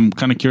 Yeah. I'm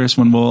kind of curious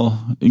when we'll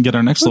get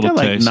our next little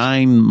like taste.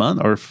 9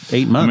 months or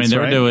 8 months. I mean, they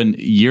were right? doing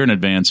a year in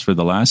advance for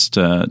the last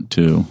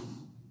two.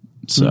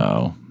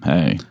 So,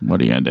 hey, what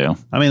are you going to do?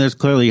 I mean, there's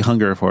clearly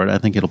hunger for it. I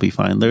think it'll be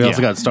fine. They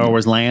also got Star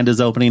Wars Land is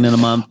opening in a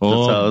month.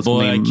 Oh, so it's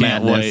boy, gonna be I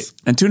can't madness. wait.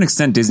 And to an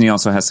extent, Disney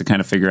also has to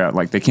kind of figure out,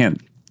 like,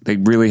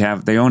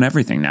 they own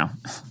everything now.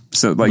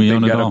 So, like, We they've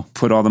own it got all. to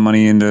put all the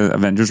money into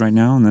Avengers right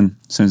now, and then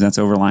as soon as that's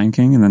over, Lion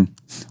King, and then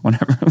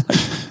whatever.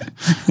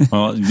 Like,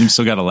 Well, you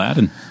still got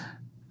Aladdin.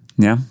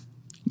 yeah.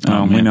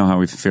 Oh, We man. know how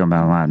we feel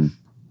about Aladdin.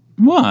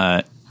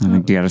 What? I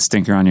think you got a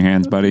stinker on your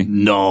hands, buddy.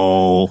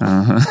 No.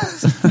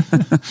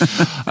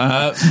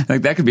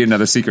 Like, that could be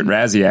another secret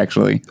Razzie,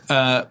 actually.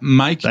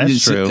 Mike,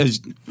 That's true.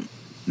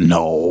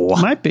 no.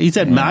 Might be. He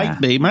said might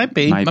be. Might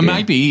It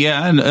might be,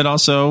 yeah. And it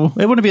also,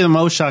 It wouldn't be the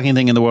most shocking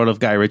thing in the world if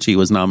Guy Ritchie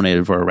was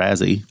nominated for a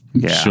Razzie.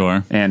 Yeah.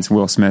 Sure. And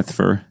Will Smith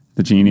for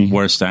the genie.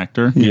 worst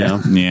actor.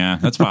 Yeah. Yeah,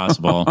 that's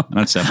possible.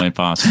 That's definitely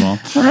possible.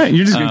 All right,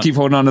 you're just going to keep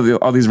holding on to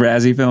all these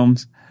Razzie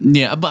films?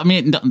 Yeah, but I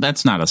mean,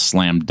 that's not a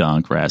slam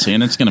dunk, Razzie,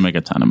 and it's going to make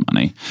a ton of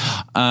money.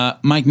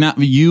 Mike, now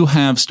you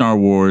have Star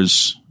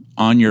Wars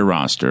on your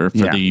roster for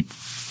Yeah. the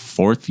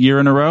fourth year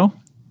in a row.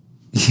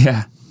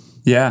 Yeah.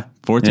 Yeah.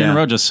 Fourth year in a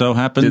row, just so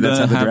happened Dude, that's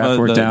to how the have draft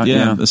worked out,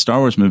 yeah. the Star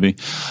Wars movie.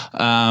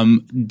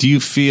 Do you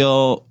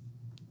feel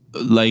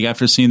like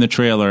after seeing the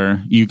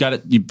trailer, you got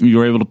it, you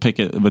were able to pick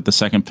it with the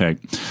second pick?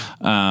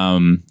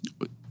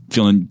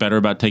 Feeling better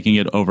about taking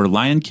it over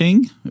Lion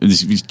King?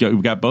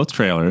 We've got both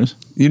trailers.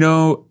 You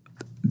know,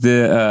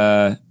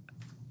 I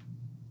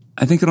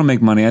think it'll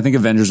make money. I think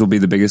Avengers will be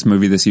the biggest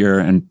movie this year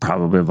and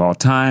probably of all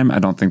time. I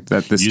don't think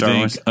that this You Star think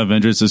Wars.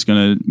 Avengers is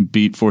going to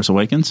beat Force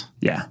Awakens?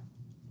 Yeah.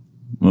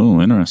 Oh,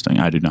 interesting.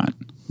 I do not.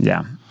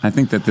 Yeah. I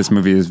think that this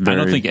movie is I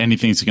don't think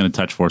anything's going to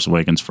touch Force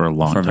Awakens for a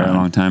long time. for a very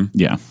long time.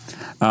 Yeah.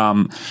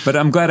 But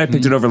I'm glad I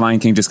picked it over Lion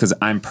King just because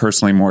I'm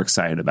personally more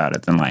excited about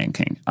it than Lion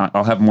King.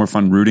 I'll have more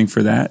fun rooting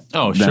for that.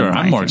 Oh, than sure. Lion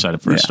I'm more King.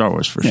 excited for Yeah. Star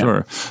Wars for Yeah.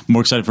 sure.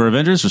 More excited for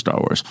Avengers or Star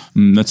Wars?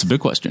 That's a big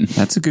question.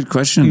 That's a good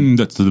question.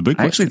 That's the big I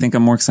question. actually think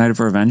I'm more excited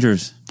for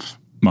Avengers.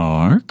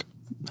 Mark?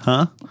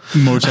 Huh?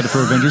 More excited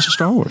for Avengers or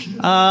Star Wars?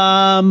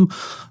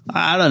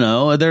 I don't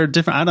know. They're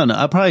different. I don't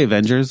know. Probably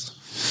Avengers.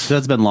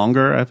 That's been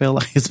longer. I feel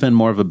like it's been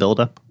more of a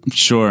buildup.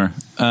 Sure.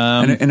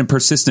 And a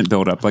persistent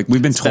buildup. Like,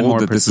 we've been been told more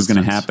that this is going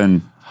to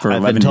persistence. happen for I've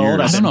 11 been told. years.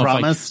 I've I been don't know if I-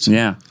 promised.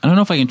 Yeah. I don't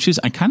know if I can choose.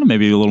 I kind of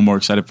maybe a little more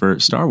excited for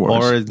Star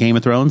Wars. Or Game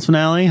of Thrones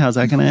finale. How's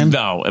that going to end?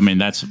 No, I mean,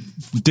 that's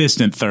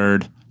distant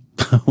third.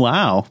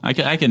 Wow. I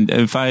can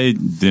if I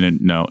didn't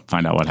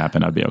find out what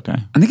happened, I'd be okay.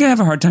 I think I have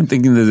a hard time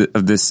thinking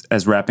of this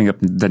as wrapping up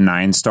the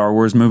 9 Star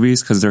Wars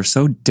movies because they're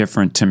so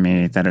different to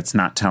me that it's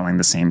not telling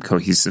the same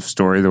cohesive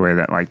story the way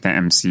that, like, the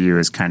MCU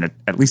has kind of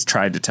at least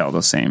tried to tell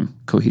the same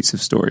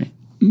cohesive story.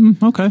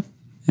 Okay.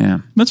 Yeah.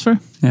 That's fair.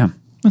 Yeah.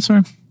 That's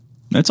fair.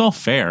 It's all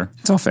fair.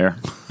 It's all fair.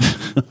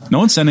 No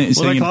one's saying Well,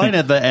 they're calling anything.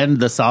 at the end,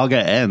 the saga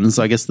ends.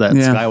 So I guess that's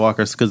Yeah.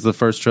 Skywalker's because the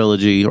first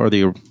trilogy or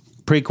the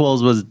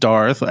prequels was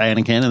Darth,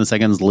 Anakin, and the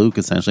second is Luke,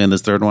 essentially. And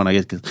this third one, I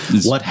guess,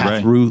 what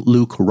hath right.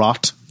 Luke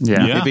wrought?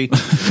 Yeah. Yeah. Maybe.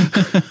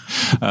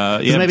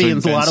 Yeah, Maybe between in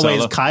a Ben lot of ways,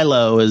 Solo.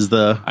 Kylo is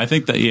the. I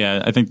think that,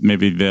 I think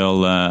maybe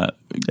they'll.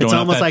 It's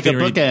almost like a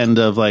bookend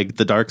of like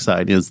the dark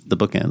side is the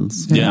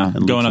bookends. Yeah,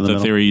 And going Luke's in off the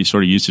middle. theory,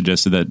 sort of you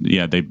suggested that,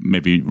 they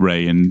maybe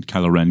Rey and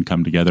Kylo Ren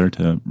come together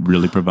to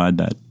really provide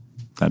that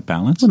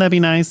balance. Wouldn't that be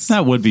nice?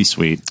 That would be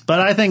sweet. But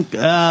I think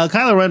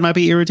Kylo Ren might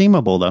be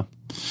irredeemable, though.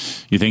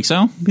 You think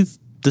so? He's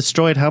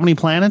destroyed how many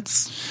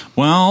planets?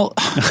 Well,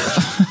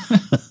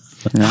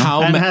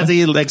 how And has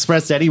he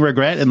expressed any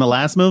regret in the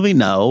last movie?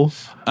 No.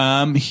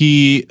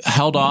 he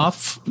held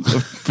off.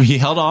 He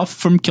held off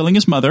from killing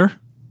his mother.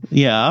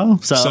 Yeah.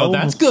 So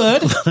that's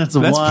good. That's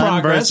one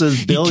progress. versus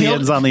He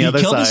billions on the other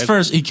He killed his side.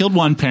 first. He killed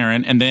one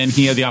parent, and then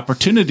he had the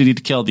opportunity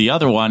to kill the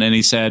other one, and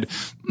he said,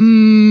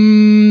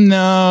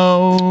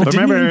 "No." But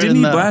remember, didn't in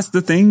he the- blast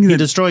the thing? He That,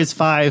 destroys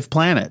 5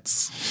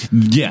 planets.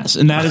 Yes,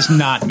 and that is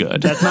not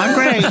good. That's not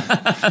great.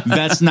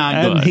 That's not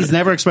And good. he's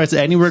never expressed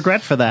any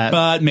regret for that.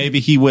 But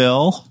maybe he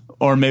will,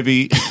 or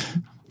maybe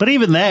But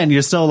even then,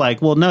 you're still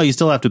like, well, no, you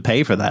still have to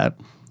pay for that.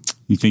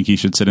 you think he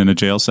should sit in a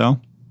jail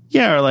cell.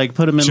 Yeah, or like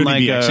put him in Should he like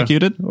be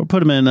executed? or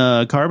put him in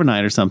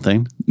carbonite or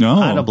something. No.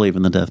 I don't believe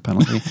in the death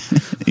penalty,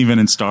 Even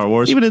in Star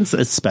Wars. even in,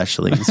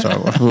 especially in Star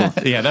Wars.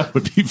 Yeah, that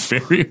would be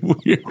very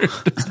weird.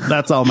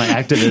 That's all my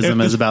activism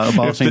is about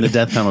abolishing the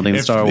death penalty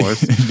in Star Wars.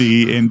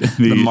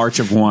 the March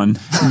of One.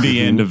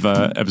 The end of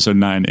episode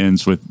 9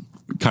 ends with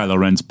Kylo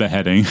Ren's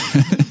beheading.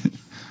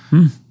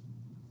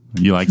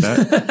 You like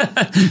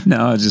that? No,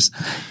 I was just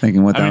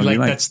thinking what that I mean, would be like,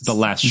 like. that's the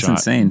last It's shot.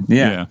 insane.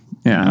 Yeah.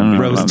 Yeah. I don't know.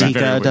 Rose Love that. Very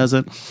Tika weird. does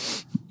it.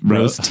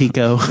 Rose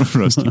Tico.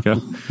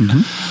 Rostico.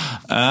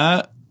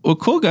 Well,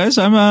 cool guys.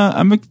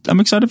 I'm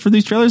excited for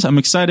these trailers. I'm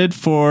excited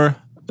for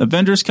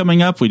Avengers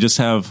coming up. We just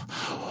have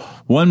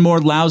one more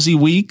lousy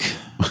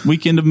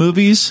weekend of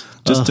movies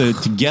just to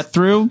get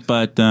through.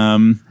 But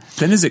Then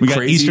is it we got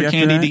crazy Easter after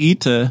candy that? to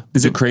eat.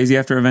 Is it crazy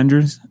after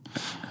Avengers?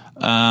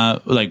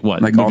 Like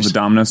what? Like all the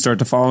dominoes start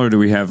to fall, or do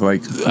we have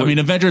like? I mean,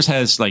 Avengers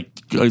has like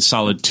a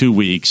solid 2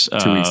 weeks.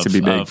 2 weeks to be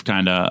big. Of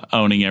kind of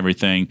owning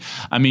everything.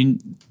 I mean,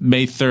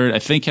 May 3rd, I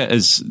think,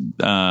 is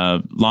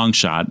long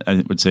shot.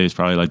 I would say is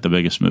probably like the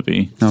biggest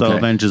movie. So Okay.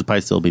 Avengers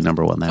probably still be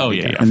number one. That Oh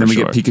weekend. yeah, And then for we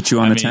sure. get Pikachu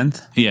on the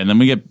 10th? Yeah, and then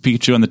we get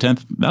Pikachu on the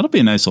 10th. That'll be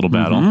a nice little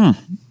battle.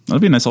 That'll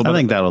be a nice little I battle.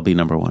 think that'll be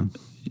number one.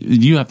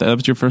 You have to. That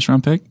was your first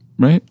round pick,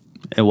 right?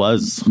 It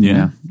was.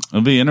 Yeah.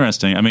 It'll be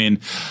interesting. I mean,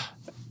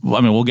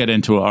 we'll get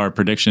into our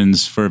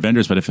predictions for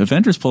Avengers, but if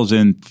Avengers pulls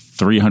in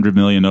 300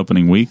 million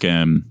opening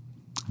weekend,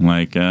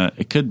 like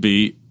it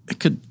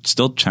could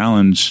still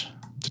challenge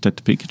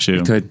Detective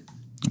Pikachu. Could.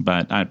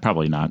 But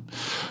probably not.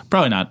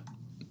 Probably not.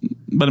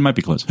 But it might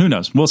be close. Who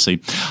knows? We'll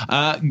see.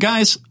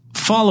 Guys,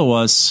 follow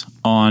us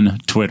on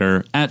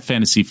Twitter at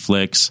Fantasy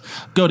Flicks.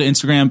 Go to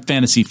Instagram,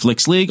 Fantasy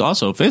Flicks League.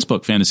 Also,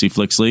 Facebook, Fantasy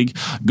Flicks League.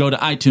 Go to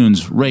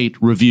iTunes, rate,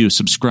 review,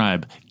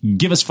 subscribe.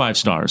 Give us 5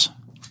 stars.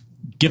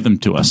 Give them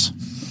to us.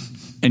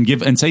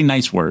 And say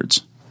nice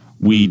words.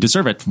 We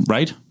deserve it,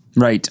 right?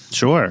 Right.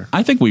 Sure.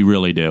 I think we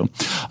really do.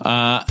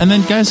 And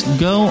then, guys,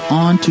 go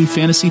on to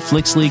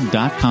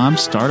fantasyflixleague.com.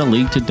 Start a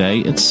league today.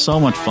 It's so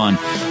much fun.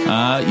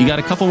 You got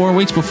a couple more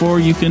weeks before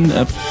you can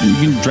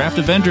draft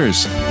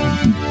Avengers.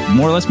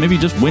 More or less, maybe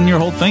just win your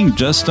whole thing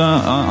just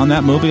on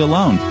that movie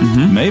alone.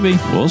 Maybe.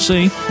 We'll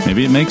see.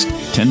 Maybe it makes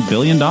 $10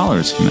 billion,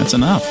 and that's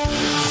enough.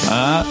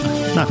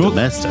 Not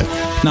domestic.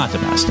 Not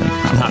domestic.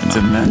 Not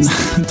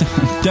domestic.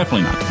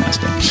 Definitely not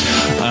domestic.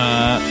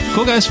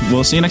 Cool, guys.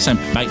 We'll see you next time.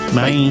 Bye.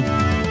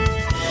 Bye.